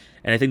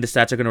 And I think the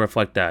stats are going to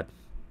reflect that.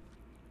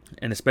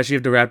 And especially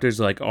if the Raptors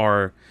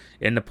are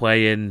in the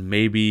play-in,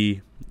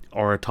 maybe,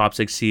 or a top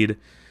 6 seed,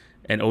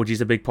 and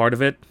OG's a big part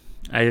of it,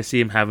 I see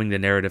him having the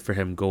narrative for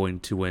him going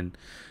to win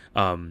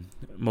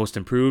most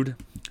improved.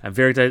 I'm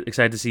very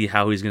excited to see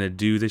how he's going to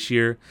do this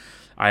year.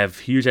 I have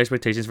huge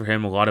expectations for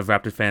him. A lot of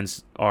Raptor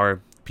fans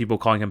are people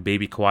calling him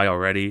Baby Kawhi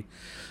already.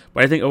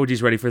 But I think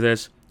OG's ready for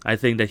this. I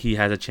think that he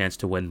has a chance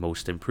to win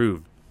most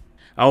improved.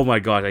 Oh my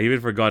god, I even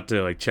forgot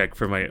to check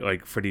for my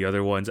for the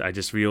other ones. I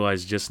just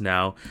realized just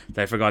now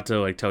that I forgot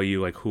to tell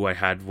you who I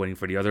had winning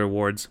for the other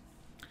awards.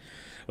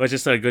 Let's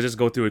just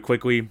go through it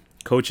quickly.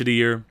 Coach of the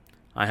Year,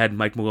 I had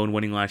Mike Malone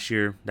winning last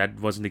year. That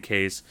wasn't the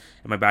case.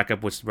 And my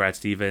backup was Brad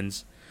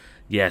Stevens.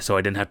 Yeah, so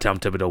I didn't have Tom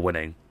Thibodeau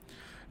winning.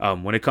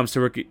 When it comes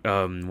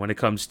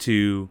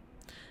to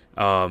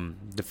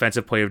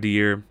Defensive Player of the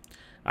Year,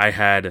 I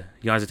had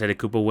Giannis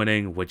Antetokounmpo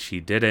winning, which he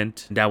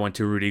didn't. That went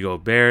to Rudy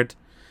Gobert.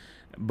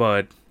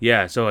 But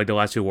yeah, so the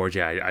last two awards,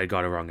 yeah, I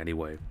got it wrong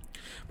anyway.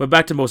 But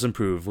back to most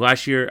improved.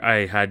 Last year,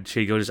 I had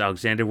Shai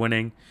Gilgeous-Alexander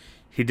winning.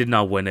 He did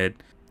not win it.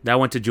 That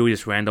went to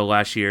Julius Randle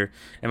last year,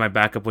 and my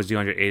backup was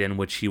DeAndre Ayton,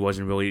 which he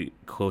wasn't really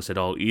close at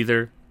all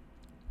either.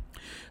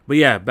 But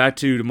yeah, back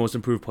to the most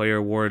improved player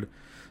award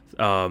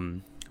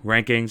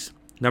rankings.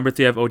 Number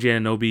 3, I have OG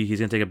Anunoby. He's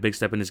going to take a big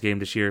step in this game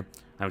this year.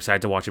 I'm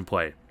excited to watch him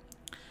play.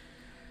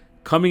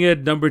 Coming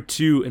at number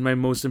 2 in my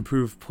most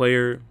improved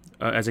player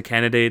as a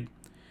candidate,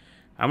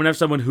 I'm going to have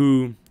someone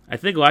who I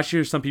think last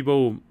year some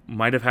people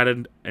might have had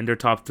it in their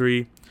top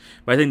 3.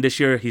 But I think this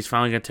year he's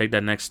finally going to take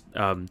that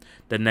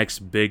next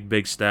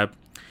big step.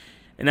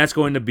 And that's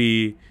going to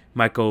be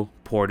Michael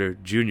Porter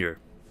Jr.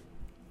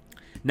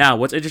 Now,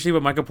 what's interesting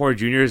about Michael Porter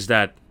Jr. is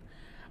that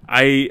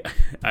I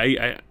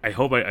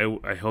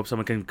hope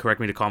someone can correct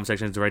me in the comment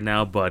sections right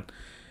now, but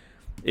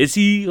is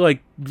he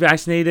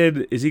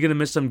vaccinated? Is he going to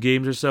miss some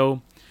games or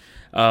so?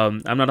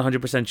 I'm not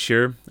 100%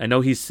 sure. I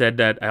know he said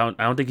that I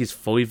don't think he's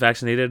fully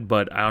vaccinated,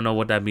 but I don't know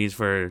what that means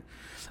for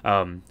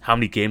how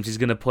many games he's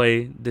going to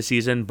play this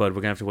season, but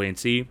we're going to have to wait and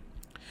see.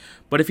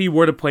 But if he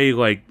were to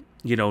play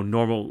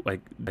normal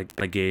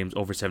games,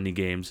 over 70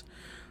 games,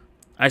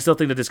 I still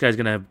think that this guy's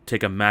going to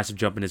take a massive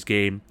jump in his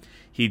game.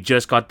 He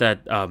just got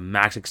that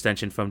max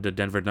extension from the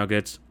Denver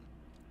Nuggets.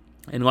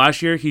 And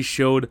last year he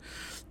showed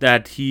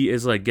that he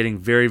is getting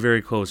very,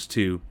 very close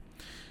to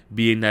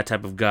being that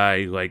type of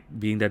guy,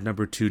 being that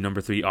number 2, number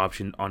 3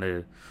 option on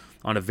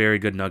a very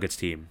good Nuggets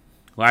team.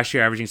 Last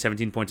year averaging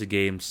 17 points a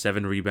game,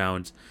 7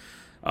 rebounds,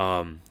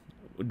 1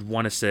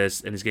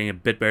 assist, and is getting a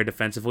bit better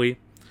defensively.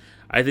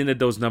 I think that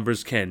those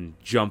numbers can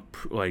jump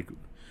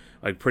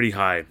pretty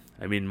high.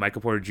 I mean,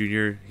 Michael Porter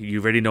Jr.,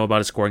 you already know about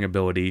his scoring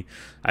ability.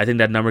 I think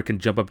that number can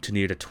jump up to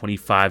near the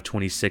 25,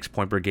 26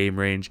 point per game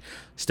range.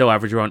 Still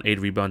average around 8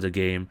 rebounds a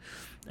game.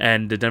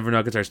 And the Denver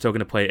Nuggets are still going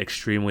to play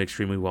extremely,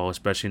 extremely well,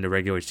 especially in the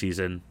regular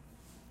season.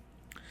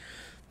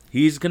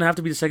 He's going to have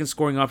to be the second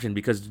scoring option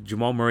because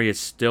Jamal Murray is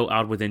still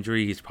out with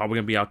injury. He's probably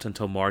going to be out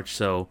until March,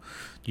 so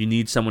you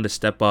need someone to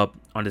step up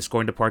on the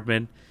scoring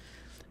department.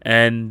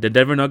 And the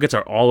Denver Nuggets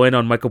are all in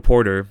on Michael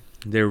Porter.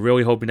 They're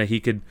really hoping that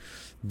he could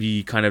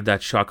be kind of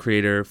that shot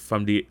creator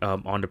from the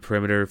on the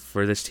perimeter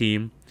for this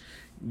team.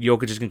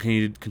 Jokic is going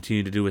to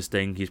continue to do his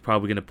thing. He's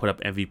probably going to put up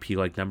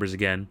MVP-like numbers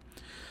again.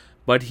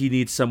 But he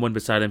needs someone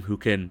beside him who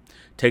can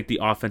take the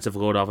offensive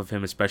load off of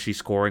him, especially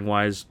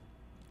scoring-wise.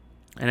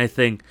 And I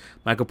think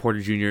Michael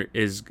Porter Jr.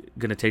 is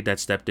going to take that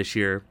step this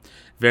year.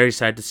 Very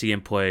excited to see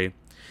him play.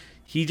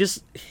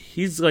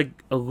 He's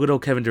like a little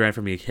Kevin Durant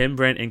for me. Him,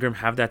 Brandon Ingram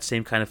have that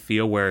same kind of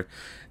feel where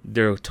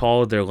they're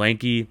tall, they're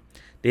lanky.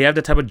 They have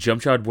the type of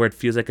jump shot where it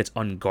feels like it's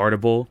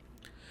unguardable.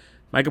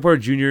 Michael Porter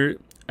Jr.,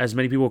 as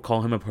many people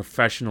call him a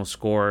professional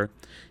scorer,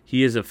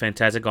 he is a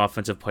fantastic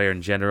offensive player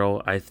in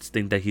general. I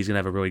think that he's going to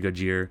have a really good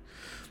year.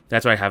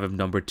 That's why I have him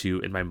number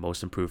 2 in my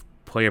most improved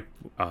player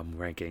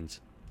rankings.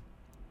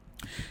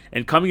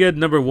 And coming at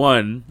number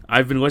 1,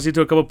 I've been listening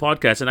to a couple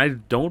podcasts, and I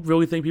don't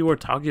really think people are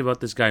talking about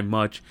this guy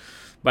much,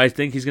 but I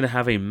think he's going to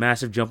have a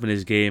massive jump in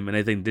his game, and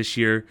I think this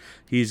year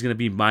he's going to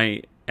be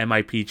my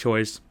MIP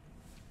choice.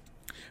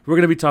 We're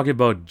going to be talking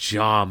about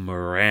Ja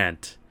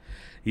Morant.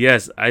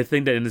 Yes, I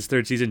think that in his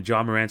 3rd season,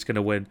 Ja Morant's going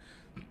to win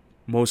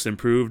most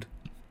improved.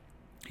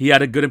 He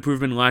had a good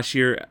improvement last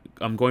year.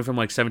 I'm going from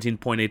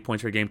 17.8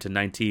 points per game to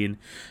 19,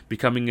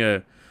 becoming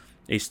a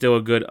still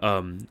a good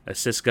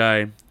assist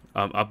guy,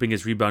 upping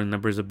his rebounding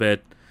numbers a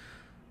bit.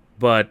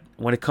 But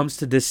when it comes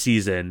to this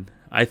season,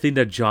 I think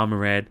that Ja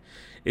Morant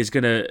is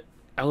going to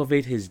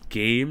elevate his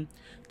game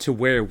to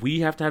where we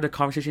have to have the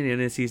conversation at the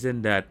end of the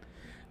season that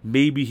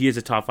maybe he is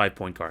a top 5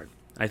 point guard.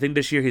 I think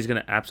this year he's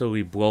going to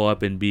absolutely blow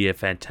up and be a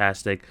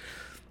fantastic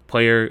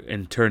player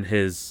and turn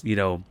his,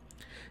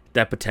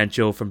 that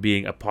potential from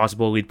being a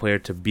possible elite player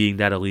to being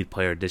that elite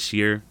player this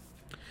year.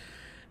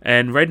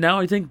 And right now,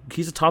 I think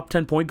he's a top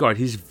 10 point guard.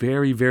 He's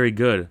very, very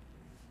good.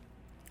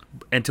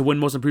 And to win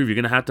Most Improved, you're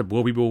going to have to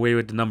blow people away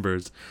with the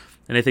numbers.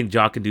 And I think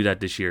Ja can do that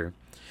this year.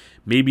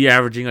 Maybe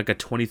averaging like a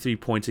 23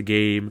 points a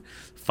game,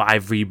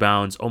 5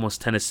 rebounds,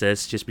 almost 10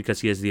 assists, just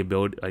because he has the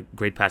ability, like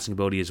great passing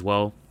ability as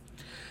well.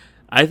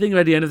 I think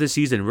by the end of the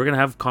season, we're going to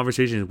have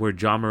conversations where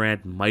Ja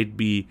Morant might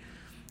be,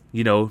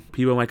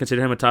 people might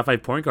consider him a top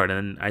 5 point guard.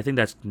 And I think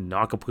that's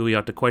not completely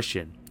out the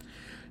question.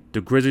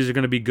 The Grizzlies are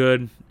going to be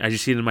good. As you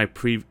see in my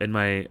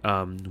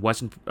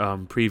Western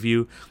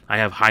preview, I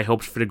have high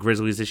hopes for the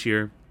Grizzlies this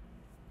year.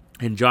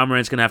 And Ja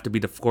Morant's going to have to be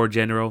the floor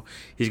general.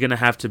 He's going to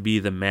have to be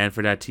the man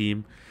for that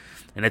team.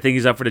 And I think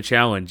he's up for the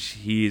challenge.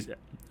 We've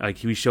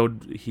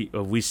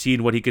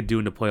seen what he could do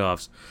in the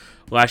playoffs.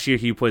 Last year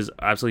he was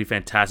absolutely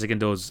fantastic in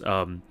those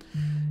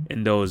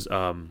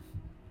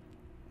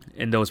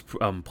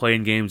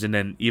playing games, and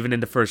then even in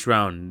the first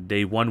round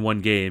they won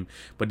one game.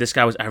 But this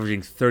guy was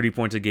averaging 30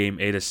 points a game,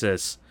 8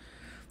 assists.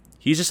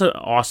 He's just an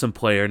awesome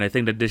player, and I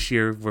think that this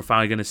year we're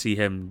finally going to see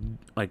him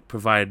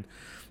provide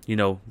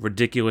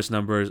ridiculous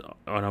numbers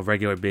on a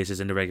regular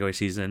basis in the regular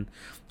season.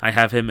 I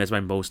have him as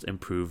my Most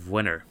Improved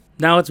winner.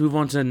 Now let's move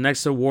on to the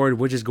next award,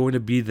 which is going to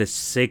be the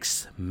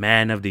 6th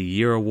Man of the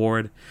Year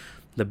award.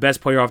 The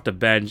best player off the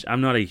bench. I'm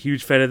not a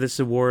huge fan of this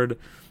award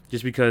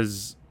just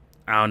because,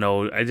 I don't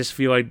know, I just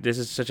feel like this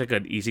is such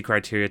an easy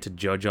criteria to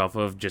judge off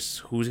of, just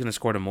who's going to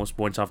score the most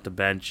points off the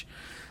bench.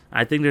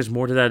 I think there's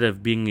more to that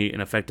of being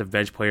an effective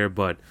bench player,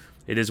 but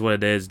it is what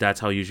it is. That's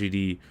how usually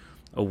the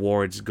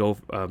awards go,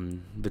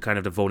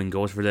 the voting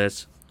goes for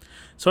this.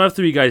 So I have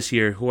 3 guys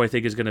here who I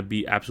think is going to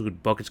be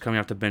absolute buckets coming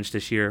off the bench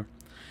this year.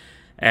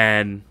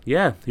 And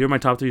yeah, here are my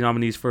top 3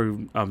 nominees for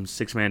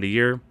 6th Man of the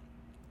Year.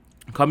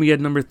 Coming at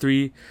number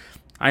 3,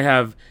 I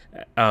have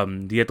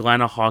the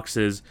Atlanta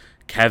Hawks'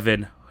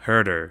 Kevin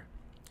Huerter.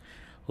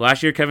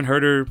 Last year, Kevin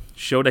Huerter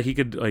showed that he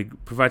could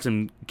provide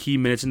some key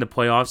minutes in the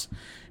playoffs,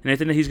 and I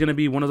think that he's going to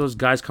be one of those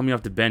guys coming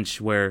off the bench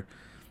where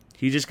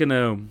he's just going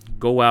to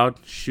go out,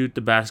 shoot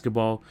the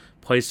basketball,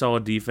 play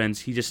solid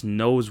defense. He just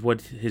knows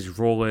what his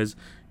role is,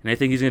 and I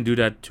think he's going to do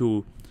that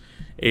to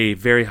a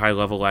very high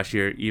level last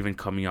year, even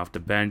coming off the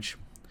bench.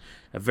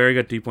 A very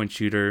good 3-point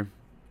shooter.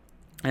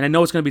 And I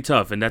know it's going to be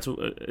tough, and it's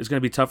going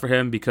to be tough for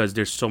him because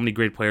there's so many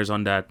great players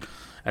on that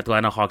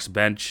Atlanta Hawks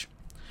bench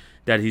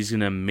that he's going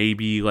to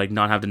maybe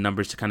not have the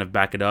numbers to kind of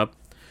back it up.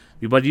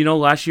 But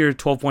last year,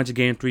 12 points a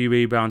game, 3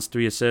 rebounds,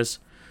 3 assists.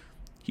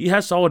 He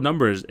has solid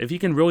numbers. If he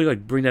can really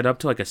bring that up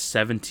to a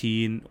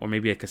 17 or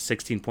maybe a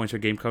 16 points per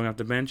game coming off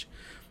the bench,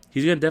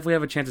 he's going to definitely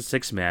have a chance at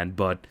 6 man,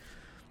 but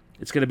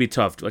it's going to be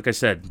tough. Like I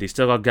said, they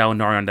still got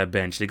Gallinari on that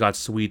bench. They got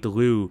Sweet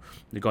Lou.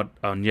 They got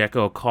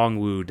Onyeka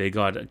Okongwu. They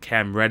got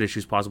Cam Reddish,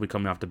 who's possibly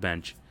coming off the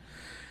bench.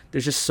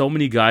 There's just so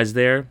many guys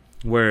there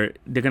where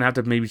they're going to have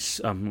to maybe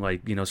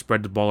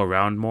spread the ball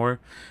around more.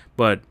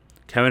 But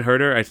Kevin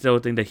Huerter, I still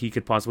think that he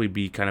could possibly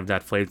be kind of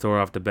that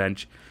flamethrower off the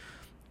bench.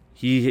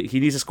 He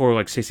needs to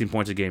score 16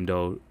 points a game,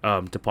 though,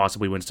 to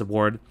possibly win this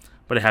award.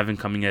 But I have him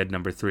coming in at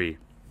number 3.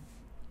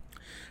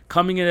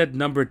 Coming in at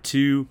number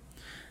 2,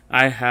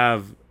 I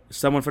have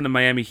someone from the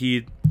Miami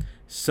Heat,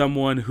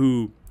 someone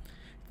who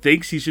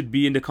thinks he should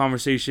be in the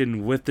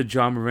conversation with the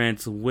Ja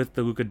Morants, with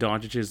the Luka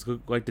Doncic's,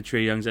 like the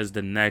Trae Youngs as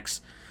the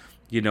next,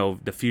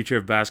 the future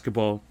of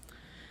basketball.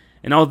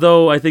 And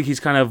although I think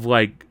he's kind of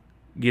I'm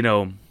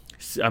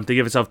thinking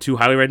of himself too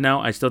highly right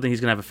now, I still think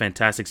he's going to have a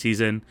fantastic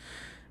season.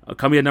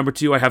 Coming at number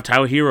 2, I have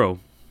Tyler Hero.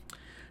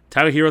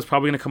 Tyler Hero's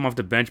probably going to come off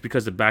the bench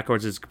because the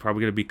backcourt is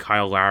probably going to be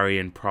Kyle Lowry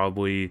and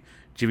probably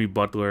Jimmy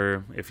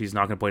Butler if he's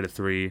not going to play the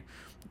 3,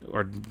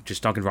 or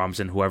just Duncan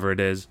Robinson, whoever it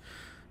is.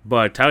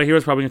 But Tyler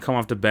Hero's probably going to come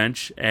off the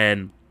bench,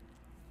 and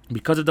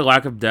because of the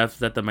lack of depth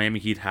that the Miami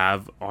Heat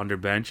have on their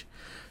bench,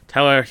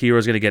 Tyler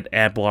Hero's going to get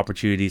ample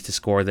opportunities to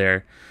score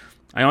there.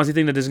 I honestly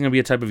think that this is going to be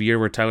a type of year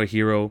where Tyler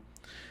Hero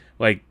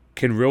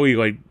can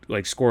really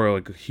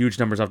score huge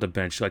numbers off the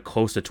bench,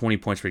 close to 20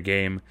 points per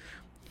game.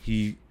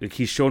 He's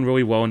shown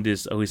really well in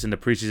this, at least in the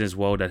preseason as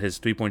well, that his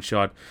 3-point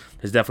shot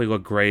has definitely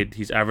looked great.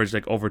 He's averaged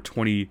over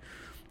 22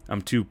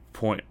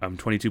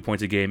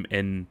 points a game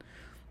in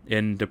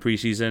the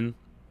preseason.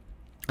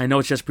 I know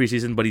it's just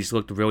preseason, but he's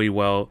looked really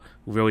well,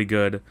 really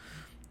good.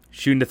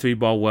 Shooting the 3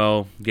 ball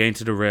well, getting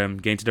to the rim,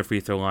 getting to the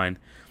free throw line.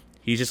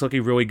 He's just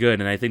looking really good,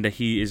 and I think that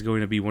he is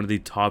going to be one of the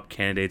top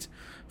candidates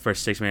for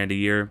 6th Man of the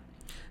Year.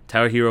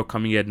 Tyler Hero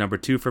coming in at number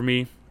 2 for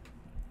me.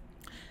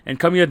 And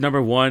coming in at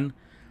number 1,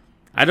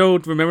 I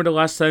don't remember the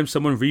last time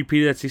someone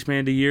repeated at 6th Man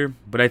of the Year,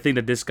 but I think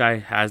that this guy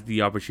has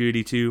the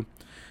opportunity to.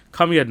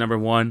 Coming in at number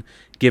 1,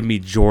 give me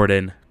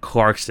Jordan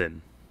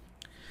Clarkson.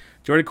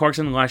 Jordan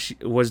Clarkson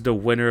was the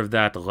winner of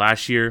that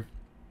last year.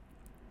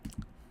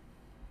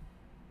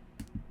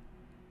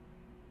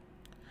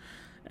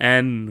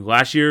 And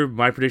last year,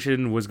 my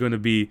prediction was going to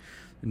be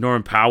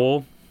Norman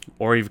Powell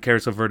or even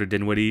Caris LeVert or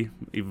Dinwiddie,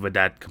 but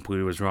that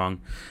completely was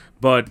wrong.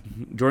 But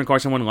Jordan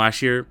Clarkson won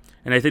last year,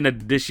 and I think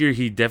that this year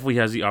he definitely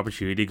has the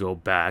opportunity to go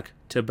back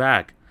to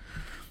back.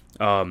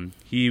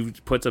 He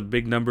puts up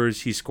big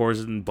numbers, he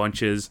scores in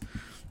bunches,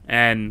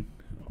 and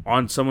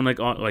on someone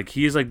like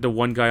he's like the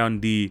one guy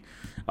on the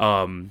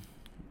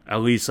at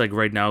least like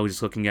right now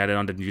just looking at it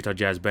on the Utah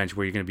Jazz bench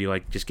where you're gonna be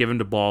like just give him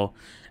the ball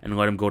and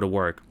let him go to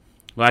work.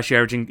 Last year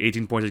averaging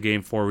 18 points a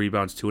game, 4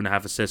 rebounds,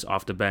 2.5 assists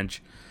off the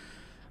bench.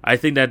 I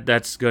think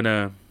that's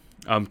gonna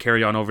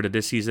carry on over to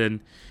this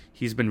season.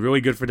 He's been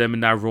really good for them in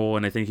that role,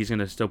 and I think he's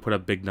gonna still put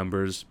up big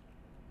numbers.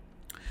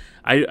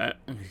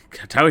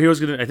 Tyler Hero's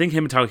gonna. I think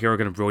him and Tyler Hero are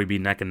gonna really be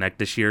neck and neck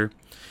this year.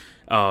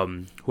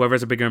 Whoever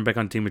has a bigger impact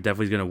on the team is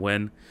definitely gonna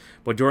win.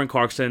 But Jordan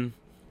Clarkson,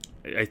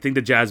 I think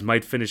the Jazz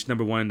might finish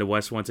number 1 in the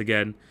West once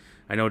again.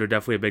 I know they're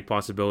definitely a big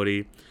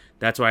possibility.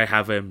 That's why I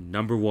have him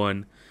number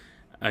 1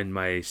 in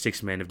my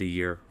 6th Man of the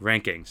Year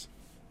rankings.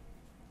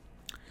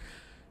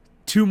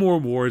 2 more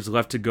awards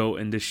left to go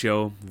in this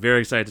show.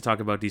 Very excited to talk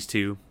about these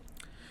 2.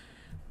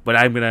 But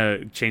I'm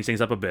gonna change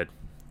things up a bit.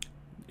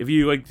 If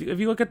you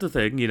look at the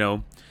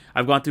thing,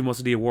 I've gone through most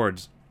of the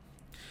awards,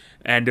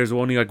 and there's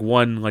only like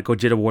one like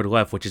legit award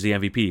left, which is the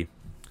MVP.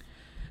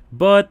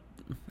 But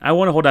I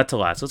want to hold that to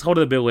last. Let's hold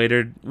it a bit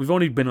later. We've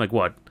only been like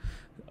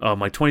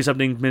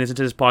 20-something minutes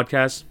into this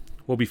podcast.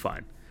 We'll be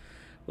fine.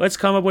 Let's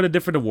come up with a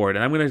different award,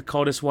 and I'm going to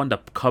call this one the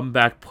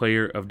Comeback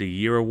Player of the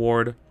Year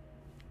Award.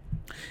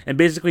 And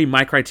basically,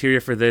 my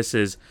criteria for this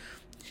is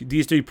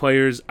these 3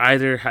 players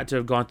either had to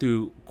have gone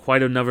through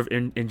quite a number of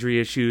injury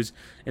issues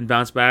and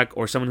bounce back,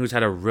 or someone who's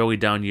had a really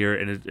down year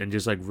and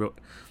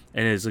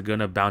is going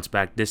to bounce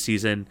back this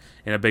season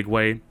in a big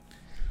way.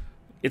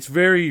 It's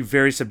very,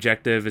 very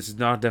subjective. It's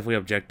not definitely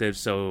objective,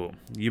 so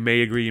you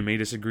may agree, you may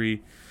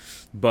disagree.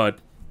 But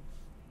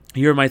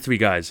here are my 3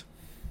 guys.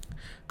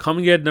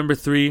 Coming in at number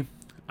 3,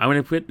 I'm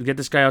going to get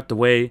this guy out the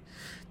way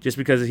just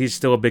because he's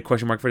still a big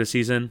question mark for the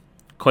season.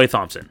 Klay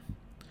Thompson.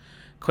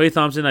 Klay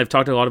Thompson, I've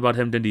talked a lot about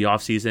him during the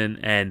offseason,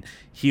 and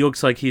he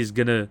looks like he's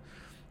going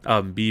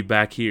to be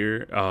back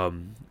here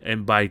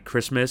and by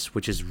Christmas,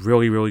 which is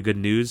really, really good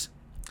news.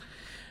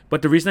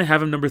 But the reason I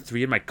have him number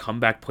 3 in my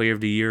Comeback Player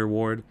of the Year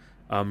award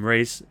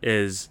race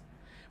is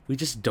we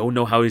just don't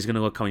know how he's going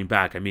to look coming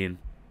back. I mean,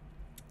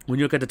 when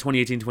you look at the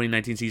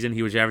 2018-2019 season,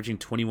 he was averaging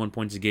 21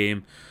 points a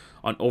game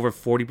on over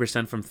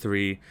 40% from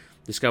 3.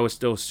 This guy was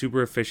still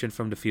super efficient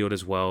from the field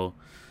as well.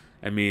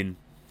 I mean,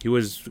 he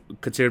was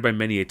considered by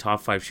many a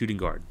top 5 shooting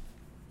guard.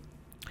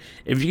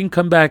 If you can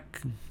come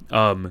back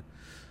from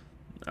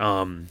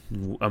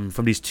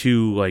these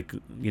 2,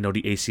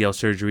 the ACL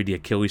surgery, the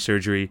Achilles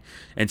surgery,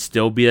 and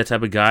still be that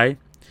type of guy,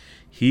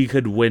 he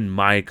could win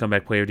my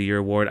Comeback Player of the Year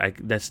award.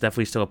 That's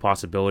definitely still a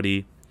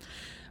possibility.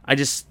 I am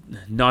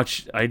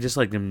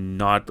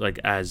not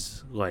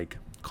as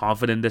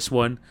confident in this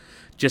one,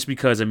 just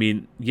because I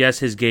mean, yes,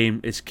 his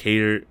game is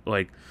catered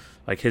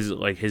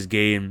his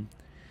game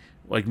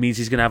means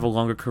he's gonna have a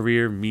longer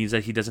career, means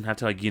that he doesn't have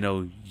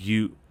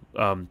to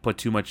put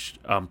too much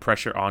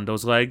pressure on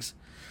those legs.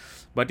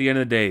 But at the end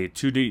of the day,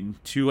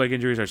 two leg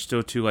injuries are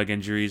still 2 leg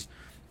injuries.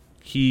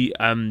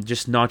 I'm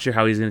just not sure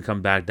how he's going to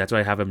come back. That's why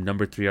I have him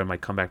number 3 on my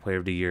Comeback Player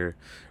of the Year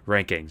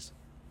rankings.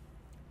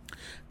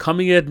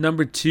 Coming in at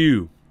number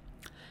 2,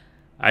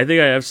 I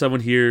think I have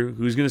someone here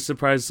who's going to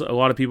surprise a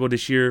lot of people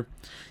this year.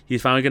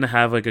 He's finally going to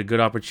have a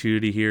good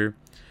opportunity here.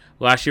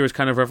 Last year was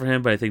kind of rough for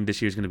him, but I think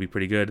this year is going to be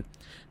pretty good.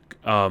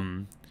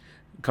 Coming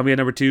in at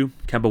number 2,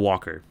 Kemba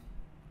Walker.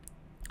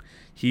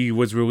 He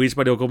was released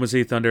by the Oklahoma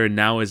City Thunder and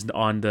now is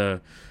on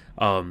the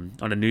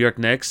New York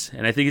Knicks,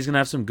 and I think he's going to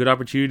have some good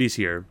opportunities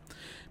here.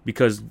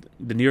 Because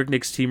the New York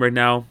Knicks team right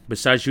now,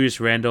 besides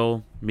Julius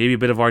Randle, maybe a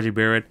bit of RJ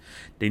Barrett,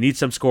 they need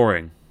some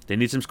scoring. They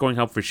need some scoring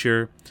help for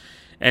sure.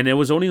 And it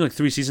was only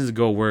 3 seasons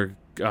ago where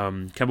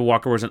Kemba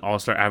Walker was an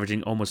all-star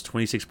averaging almost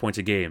 26 points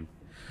a game.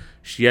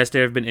 Yes,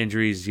 there have been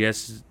injuries.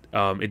 Yes,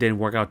 it didn't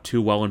work out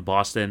too well in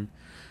Boston.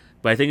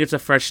 But I think it's a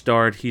fresh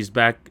start. He's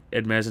back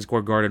at Madison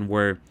Square Garden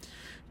where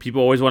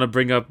people always want to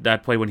bring up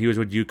that play when he was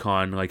with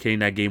UConn, hitting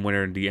that game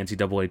winner in the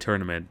NCAA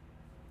tournament.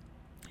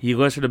 He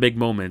lives for the big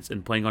moments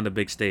and playing on the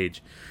big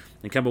stage.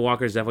 And Kemba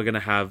Walker is definitely going to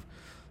have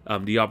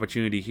the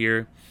opportunity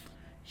here.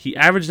 He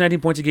averaged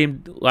 19 points a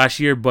game last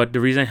year, but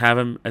the reason I have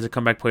him as a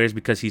comeback player is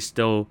because he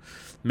still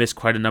missed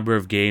quite a number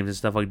of games and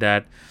stuff like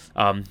that.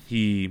 I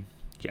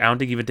don't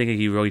think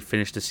he really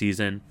finished the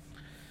season.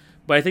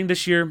 But I think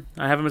this year,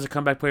 I have him as a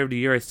comeback player of the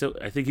year. I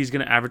think he's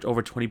going to average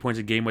over 20 points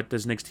a game with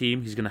this Knicks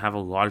team. He's going to have a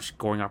lot of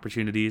scoring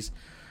opportunities.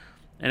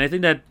 And I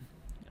think that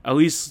at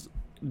least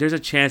there's a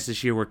chance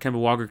this year where Kemba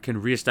Walker can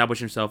reestablish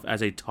himself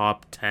as a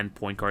top 10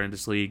 point guard in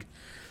this league.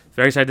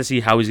 Very excited to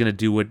see how he's going to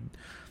do with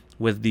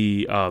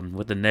the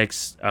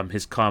Knicks. A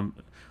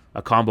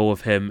combo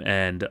of him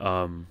and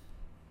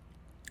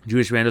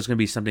Julius Randle is going to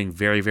be something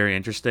very, very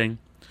interesting.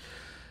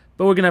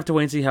 But we're going to have to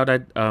wait and see how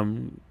that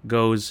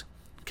goes.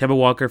 Kemba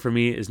Walker, for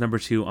me, is number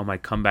 2 on my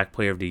Comeback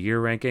Player of the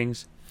Year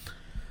rankings.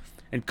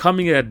 And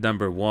coming in at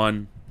number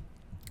 1,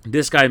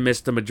 this guy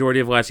missed the majority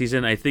of last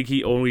season. I think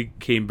he only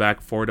came back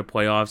for the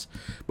playoffs,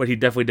 but he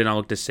definitely did not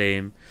look the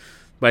same.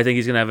 But I think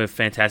he's going to have a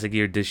fantastic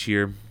year this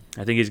year.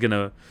 I think he's going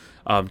to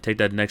take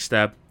that next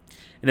step.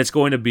 And it's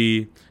going to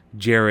be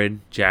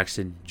Jaren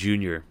Jackson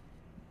Jr.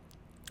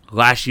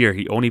 Last year,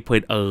 he only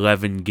played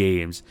 11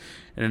 games.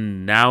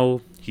 And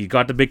now He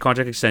got the big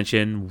contract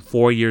extension,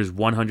 4 years,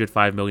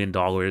 $105 million.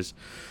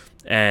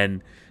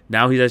 And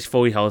now he's actually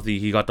fully healthy.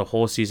 He got the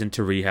whole season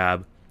to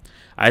rehab.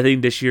 I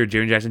think this year,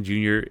 Jaren Jackson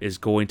Jr. is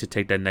going to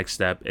take that next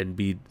step and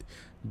be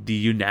the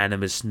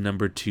unanimous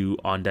number 2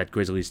 on that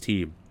Grizzlies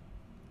team.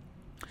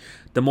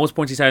 The most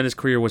points he's had in his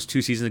career was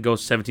 2 seasons ago,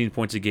 17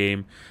 points a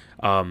game,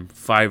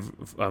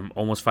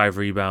 almost 5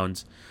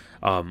 rebounds,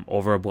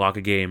 over a block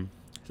a game.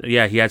 So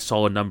yeah, he had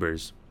solid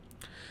numbers.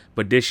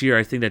 But this year,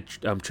 I think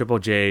that Triple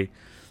J,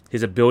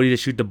 his ability to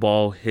shoot the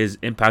ball, his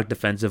impact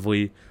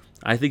defensively,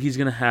 I think he's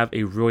going to have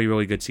a really,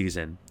 really good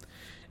season.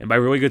 And by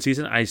really good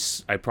season, I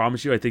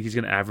promise you, I think he's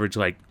going to average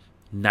like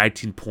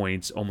 19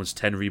 points, almost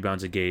 10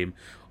 rebounds a game,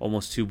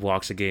 almost 2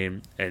 blocks a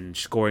game, and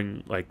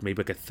scoring like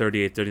maybe like a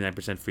 38,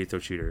 39% free throw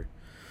shooter.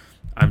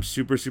 I'm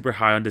super, super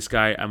high on this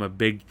guy. I'm a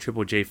big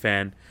Triple J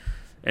fan.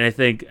 And I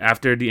think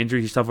after the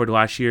injury he suffered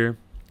last year,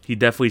 he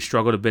definitely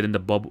struggled a bit in the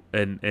bubble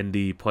and in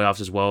the playoffs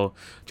as well,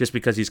 just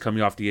because he's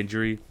coming off the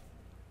injury.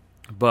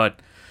 But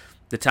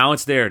the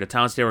talent's there. The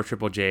talent's there with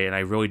Triple J, and I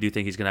really do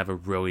think he's gonna have a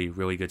really,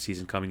 really good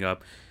season coming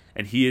up.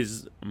 And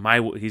he's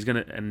my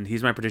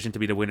prediction to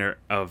be the winner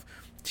of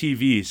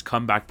TV's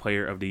Comeback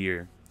Player of the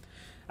Year.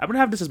 I'm gonna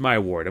have this as my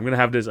award. I'm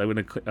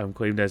gonna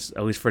claim this,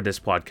 at least for this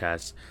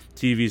podcast,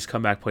 TV's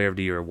Comeback Player of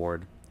the Year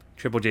award.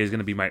 Triple J is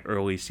gonna be my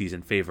early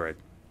season favorite.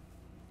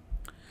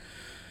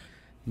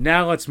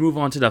 Now let's move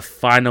on to the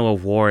final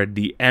award,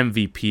 the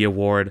MVP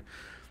award,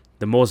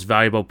 the most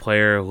valuable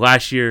player.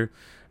 Last year,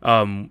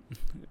 the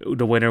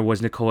winner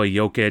was Nikola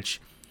Jokic,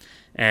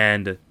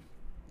 and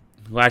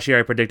last year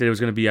I predicted it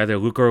was going to be either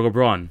Luka or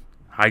LeBron.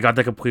 I got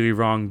that completely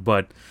wrong,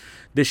 but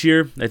this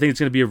year I think it's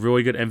going to be a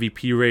really good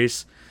MVP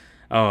race.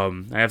 I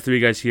have 3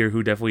 guys here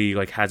who definitely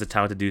has the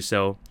talent to do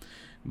so.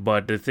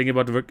 But the thing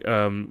about the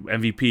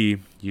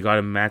MVP, you got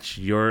to match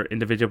your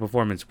individual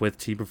performance with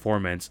team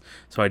performance.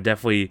 So I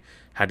definitely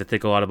had to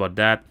think a lot about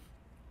that.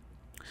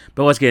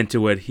 But let's get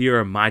into it. Here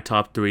are my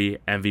top 3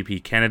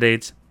 MVP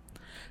candidates.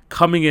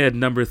 Coming in at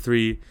number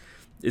 3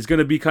 is going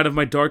to be kind of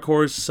my dark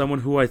horse, someone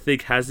who I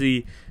think has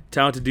the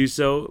talent to do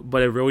so,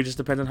 but it really just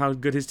depends on how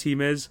good his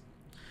team is.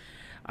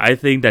 I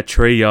think that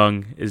Trae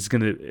Young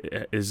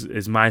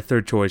is my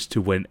third choice to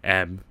win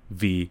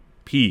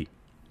MVP.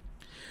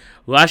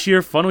 Last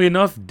year, funnily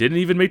enough, didn't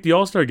even make the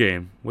All-Star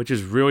game, which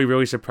is really,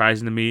 really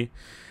surprising to me.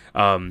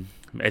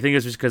 I think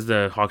it's just because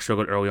the Hawks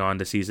struggled early on in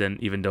the season,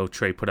 even though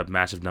Trae put up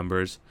massive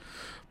numbers.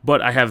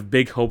 But I have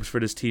big hopes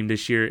for this team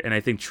this year, and I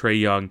think Trae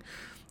Young,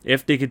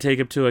 if they could take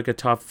him to a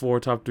top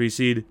 4, top 3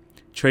 seed,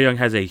 Trae Young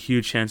has a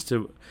good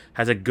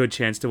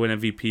chance to win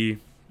MVP.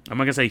 I'm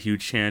not gonna say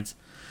huge chance,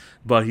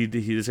 but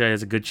this guy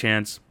has a good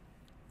chance.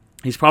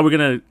 He's probably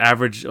going to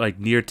average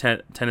near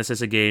 10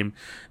 assists a game,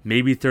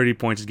 maybe 30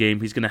 points a game.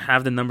 He's going to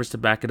have the numbers to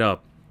back it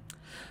up.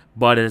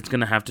 But it's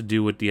going to have to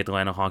do with the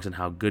Atlanta Hawks and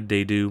how good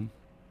they do.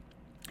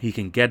 He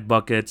can get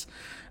buckets.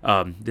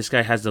 This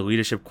guy has the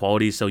leadership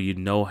qualities, so you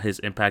know his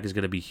impact is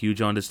going to be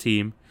huge on this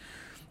team.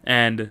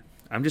 And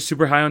I'm just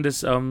super high on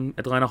this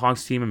Atlanta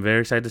Hawks team. I'm very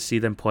excited to see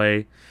them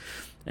play.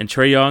 And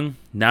Trae Young,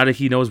 now that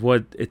he knows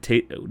what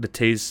the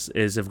taste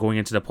is of going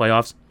into the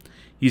playoffs,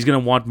 he's going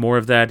to want more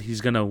of that. He's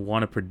going to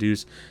want to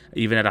produce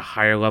even at a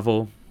higher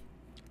level.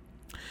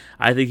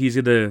 I think he's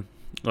just going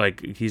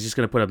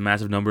to put up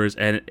massive numbers.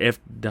 And if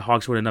the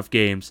Hawks win enough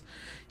games,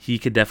 he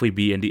could definitely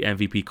be in the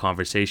MVP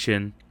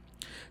conversation.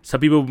 Some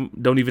people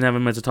don't even have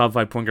him as a top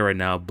 5 point guard right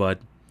now,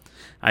 but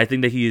I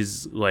think that he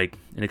is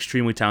an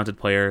extremely talented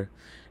player.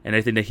 And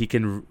I think that he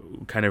can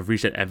kind of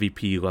reach that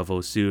MVP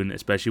level soon,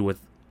 especially with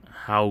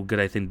how good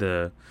I think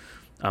the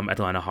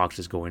Atlanta Hawks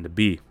is going to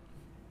be.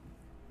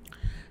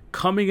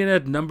 Coming in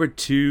at number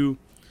 2,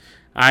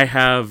 I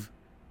have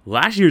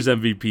last year's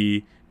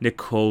MVP,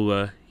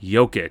 Nikola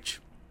Jokic.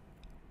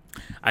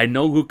 I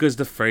know Luka's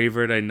the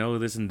favorite, I know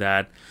this and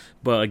that,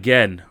 but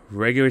again,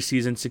 regular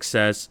season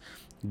success,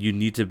 you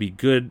need to be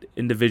good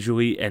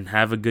individually and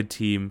have a good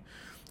team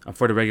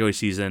for the regular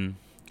season.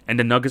 And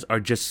the Nuggets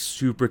are just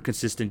super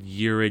consistent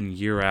year in,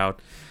 year out.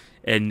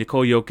 And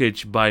Nikola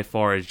Jokic, by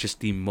far, is just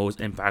the most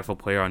impactful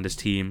player on this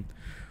team.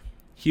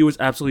 He was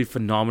absolutely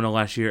phenomenal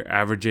last year,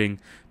 averaging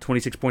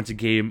 26 points a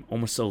game,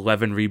 almost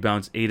 11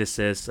 rebounds, 8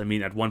 assists. I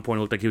mean, at one point,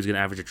 it looked like he was going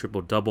to average a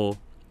triple-double.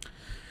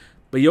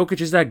 But Jokic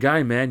is that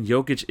guy, man.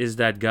 Jokic is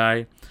that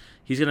guy.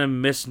 He's going to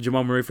miss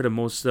Jamal Murray for the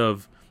most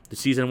of the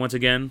season once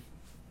again.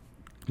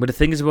 But the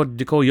thing is about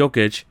Nikola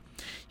Jokic,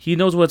 he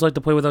knows what it's like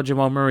to play without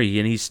Jamal Murray,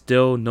 and he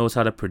still knows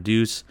how to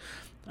produce.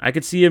 I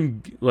could see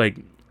him,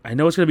 I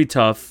know it's going to be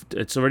tough.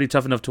 It's already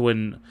tough enough to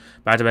win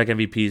back-to-back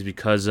MVPs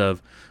because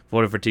of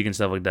voter fatigue and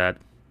stuff like that.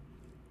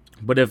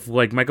 But if,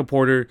 Michael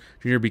Porter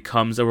Jr.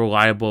 becomes a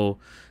reliable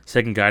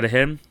second guy to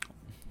him,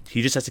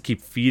 he just has to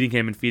keep feeding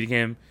him.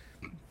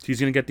 He's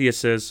going to get the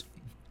assists.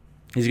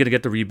 He's going to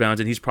get the rebounds,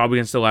 and he's probably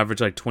going to still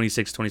average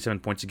 26, 27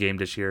 points a game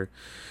this year.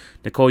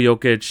 Nikola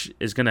Jokic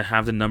is going to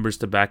have the numbers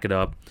to back it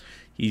up.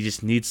 He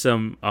just needs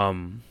some,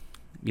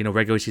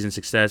 regular season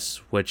success,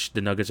 which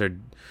the Nuggets are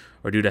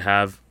due to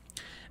have.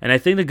 And I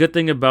think the good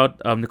thing about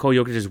Nikola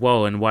Jokic as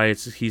well, and why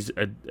he's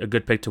a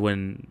good pick to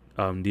win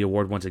the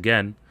award once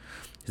again,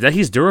 is that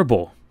he's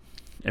durable.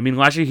 I mean,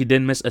 last year he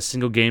didn't miss a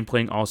single game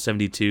playing all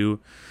 72,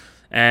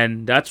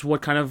 and that's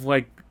what kind of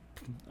like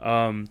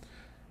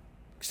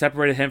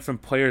separated him from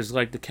players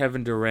like the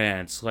Kevin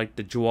Durant's, like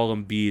the Joel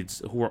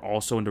Embiid's, who were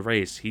also in the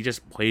race. He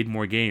just played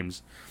more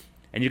games,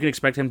 and you can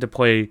expect him to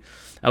play,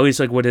 at least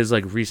like with his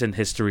like recent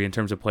history in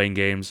terms of playing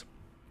games.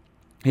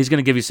 He's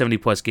gonna give you 70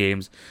 plus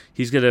games.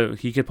 He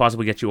could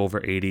possibly get you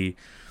over 80,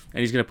 and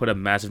he's gonna put up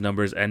massive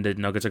numbers. And the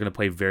Nuggets are gonna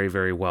play very,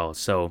 very well.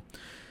 So,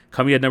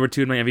 coming at number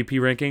 2 in my MVP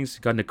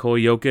rankings, got Nikola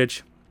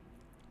Jokic.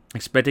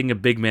 Expecting a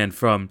big man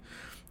from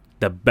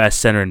the best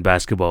center in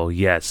basketball,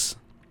 yes.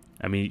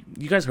 I mean,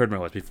 you guys heard my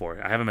list before.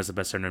 I have him as the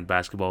best center in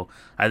basketball.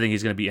 I think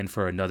he's going to be in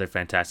for another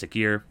fantastic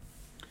year.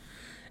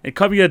 And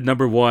coming at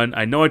number 1,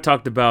 I know I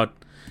talked about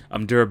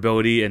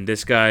durability, and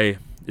this guy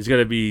is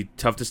going to be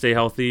tough to stay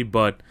healthy,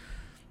 but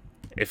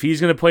if he's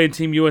going to play in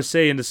Team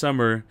USA in the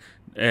summer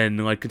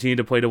and like continue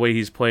to play the way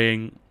he's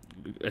playing,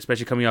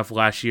 especially coming off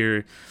last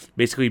year,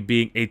 basically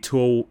being a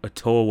toe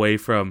away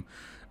from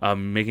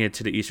making it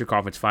to the Eastern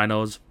Conference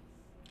Finals,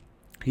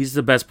 he's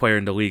the best player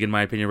in the league, in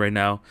my opinion, right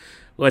now.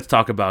 Let's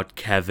talk about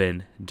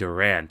Kevin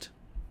Durant.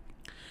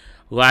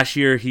 Last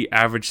year, he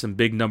averaged some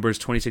big numbers,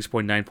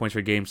 26.9 points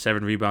per game,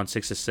 7 rebounds,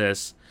 6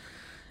 assists.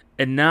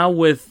 And now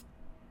with,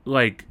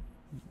 like,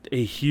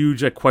 a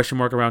huge question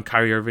mark around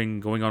Kyrie Irving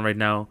going on right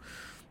now,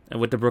 and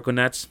with the Brooklyn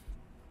Nets,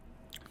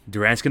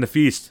 Durant's going to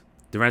feast.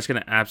 Durant's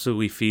going to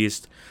absolutely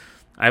feast.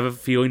 I have a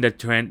feeling that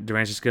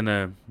Durant's just going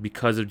to,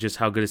 because of just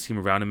how good his team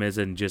around him is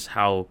and just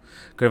how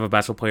good of a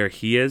basketball player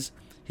he is,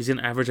 he's going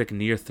to average like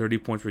near 30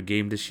 points per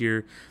game this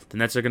year. The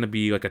Nets are going to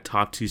be like a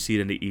top 2 seed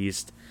in the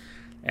East.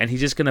 And he's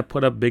just going to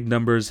put up big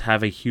numbers,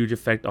 have a huge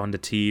effect on the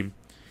team.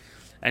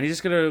 And he's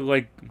just going to,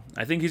 like,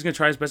 I think he's going to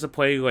try his best to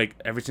play, like,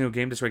 every single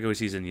game this regular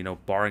season, you know,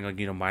 barring, like,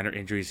 you know, minor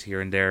injuries here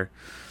and there.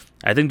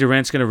 I think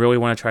Durant's going to really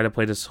want to try to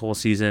play this whole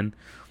season.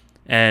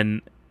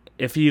 And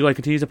if he, like,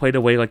 continues to play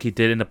the way, like, he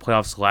did in the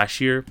playoffs last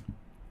year,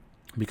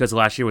 because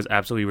last year was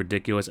absolutely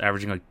ridiculous,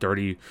 averaging, like,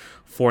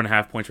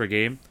 34.5 points per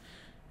game.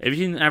 If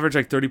he can average,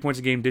 like, 30 points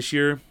a game this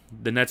year,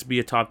 the Nets be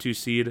a top 2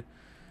 seed.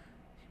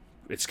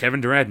 It's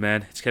Kevin Durant,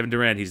 man. It's Kevin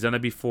Durant. He's done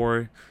it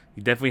before.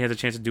 He definitely has a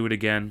chance to do it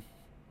again.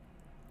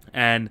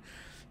 And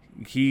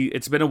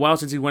it's been a while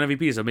since he won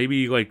MVP, so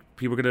maybe like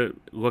people are gonna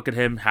look at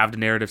him, have the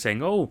narrative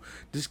saying, "Oh,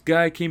 this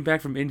guy came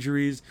back from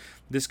injuries.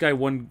 This guy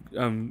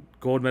won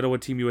gold medal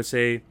with Team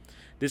USA.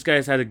 This guy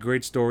has had a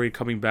great story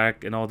coming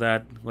back and all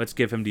that. Let's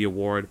give him the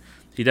award."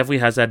 He definitely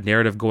has that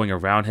narrative going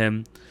around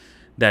him,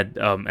 that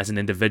as an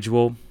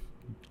individual,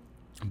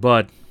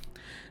 but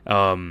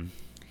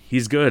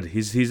he's good.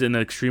 He's an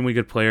extremely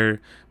good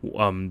player,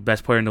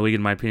 best player in the league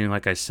in my opinion,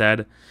 like I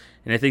said.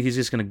 And I think he's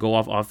just going to go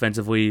off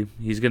offensively.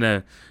 He's going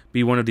to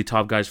be one of the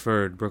top guys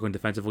for Brooklyn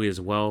defensively as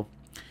well.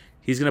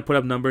 He's going to put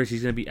up numbers.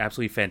 He's going to be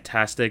absolutely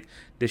fantastic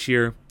this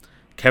year.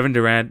 Kevin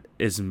Durant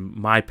is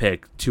my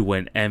pick to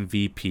win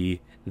MVP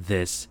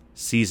this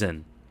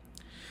season.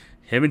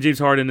 Him and James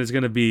Harden is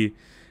going to be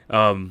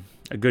a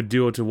good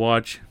duo to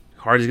watch.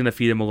 Harden's going to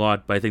feed him a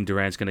lot, but I think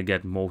Durant's going to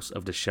get most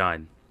of the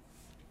shine.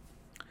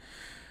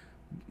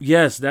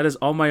 Yes, that is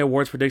all my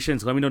awards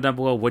predictions. Let me know down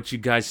below what you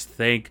guys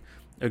think.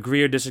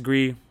 Agree or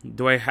disagree?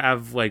 Do I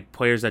have like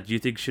players that you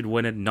think should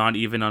win it, not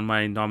even on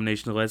my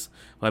nomination list?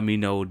 Let me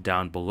know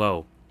down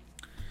below.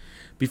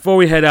 Before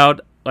we head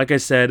out, like I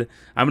said,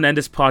 I'm going to end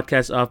this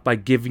podcast off by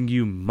giving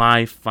you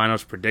my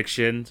finals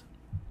predictions.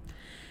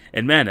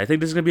 And man, I think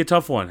this is going to be a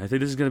tough one. I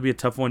think this is going to be a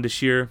tough one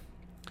this year.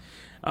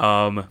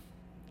 I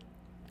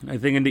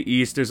think in the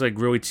East, there's like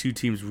really 2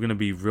 teams we're going to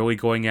be really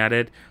going at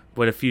it,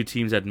 but a few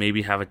teams that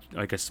maybe have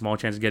a small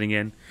chance of getting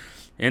in.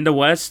 In the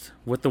West,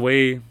 with the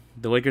way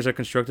the Lakers are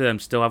constructed, I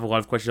still have a lot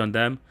of questions on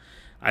them.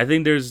 I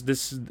think there's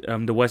this.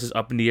 The West is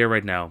up in the air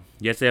right now.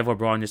 Yes, they have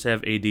LeBron. Yes, they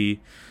have AD,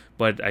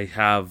 but I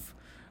have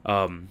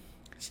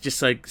it's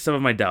just like some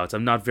of my doubts.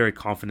 I'm not very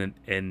confident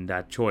in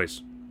that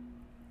choice.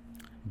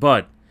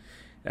 But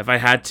if I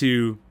had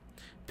to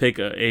pick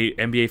a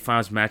NBA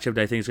Finals matchup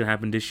that I think is going to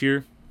happen this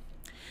year,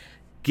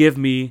 give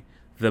me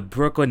the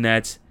Brooklyn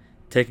Nets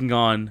taking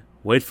on,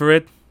 wait for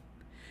it,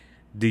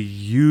 the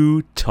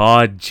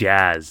Utah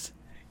Jazz.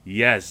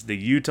 Yes, the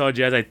Utah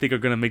Jazz, I think, are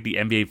going to make the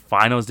NBA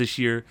Finals this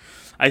year.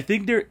 I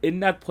think they're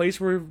in that place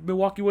where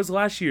Milwaukee was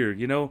last year.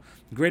 You know,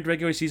 great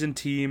regular season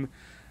team.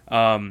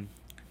 Can't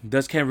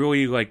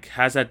really, like,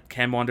 has that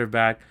cam on their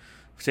back,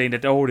 saying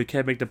that, oh, they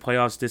can't make the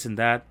playoffs, this and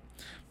that.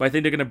 But I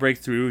think they're going to break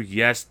through.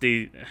 Yes,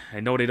 I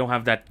know they don't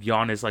have that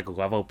Giannis, like,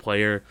 level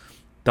player.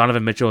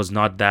 Donovan Mitchell is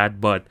not that,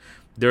 but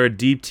they're a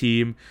deep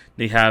team.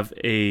 They have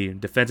a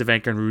defensive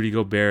anchor in Rudy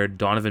Gobert,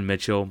 Donovan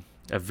Mitchell,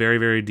 a very,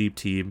 very deep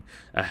team,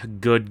 a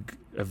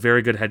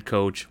very good head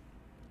coach.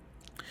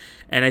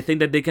 And I think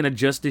that they can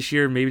adjust this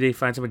year. Maybe they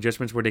find some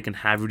adjustments where they can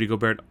have Rudy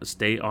Gobert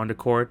stay on the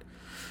court.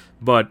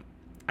 But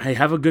I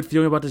have a good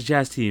feeling about this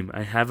Jazz team.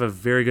 I have a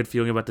very good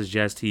feeling about this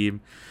Jazz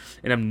team.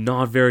 And I'm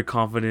not very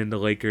confident in the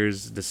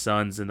Lakers, the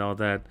Suns, and all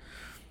that.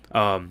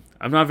 I'm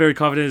not very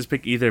confident in this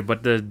pick either,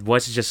 but the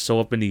West is just so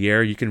up in the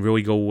air. You can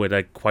really go with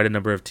like quite a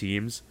number of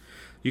teams.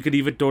 You could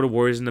even throw the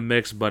Warriors in the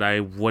mix, but I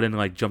wouldn't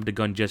like jump the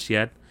gun just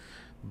yet.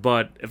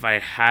 But if I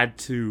had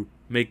to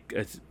make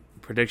a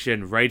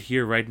prediction right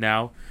here, right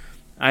now,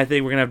 I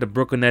think we're going to have the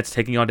Brooklyn Nets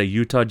taking on the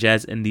Utah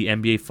Jazz in the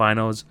NBA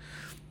Finals.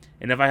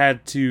 And if I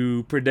had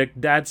to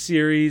predict that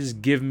series,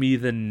 give me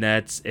the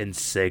Nets in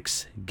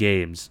 6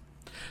 games.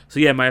 So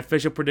yeah, my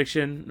official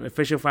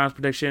finals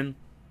prediction,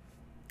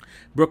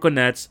 Brooklyn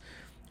Nets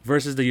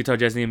versus the Utah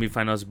Jazz in the NBA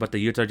Finals, but the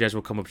Utah Jazz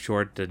will come up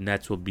short. The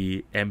Nets will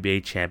be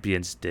NBA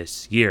champions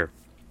this year.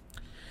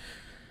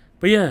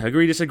 But yeah,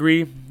 agree,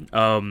 disagree.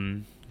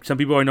 Some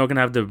people I know can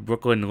have the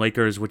Brooklyn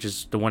Lakers, which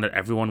is the one that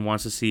everyone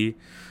wants to see.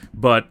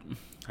 But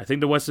I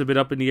think the West is a bit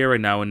up in the air right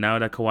now, and now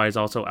that Kawhi is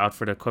also out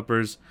for the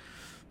Clippers,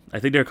 I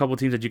think there are a couple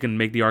teams that you can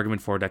make the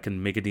argument for that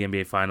can make it the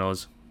NBA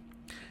Finals.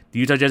 The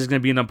Utah Jazz is going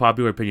to be an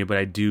unpopular opinion, but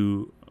I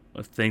do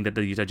think that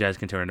the Utah Jazz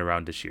can turn it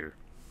around this year.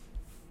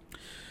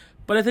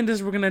 But I think this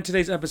is where we're going to end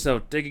today's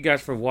episode. Thank you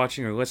guys for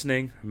watching or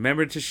listening.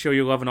 Remember to show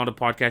your love on all the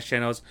podcast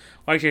channels.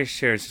 Like,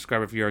 share, and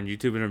subscribe if you're on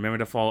YouTube. And remember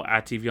to follow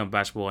at TV on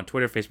Basketball on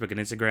Twitter, Facebook, and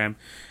Instagram.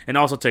 And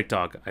also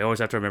TikTok. I always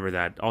have to remember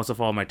that. Also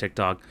follow my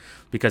TikTok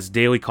because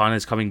daily content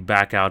is coming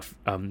back out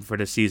for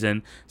this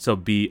season. So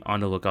be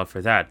on the lookout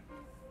for that.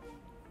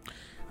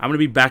 I'm going to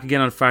be back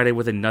again on Friday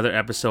with another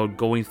episode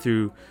going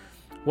through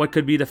what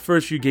could be the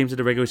first few games of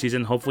the regular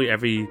season. Hopefully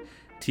every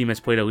team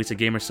has played at least a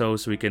game or so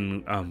we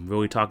can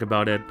really talk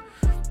about it.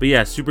 But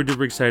yeah, super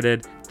duper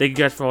excited. Thank you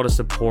guys for all the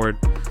support.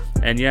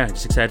 And yeah,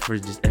 just excited for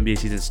this NBA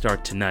season to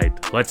start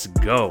tonight. Let's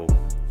go.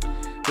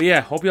 But yeah,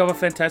 hope you have a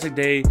fantastic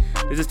day.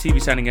 This is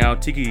TV signing out.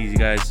 Take it easy,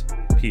 guys.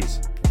 Peace.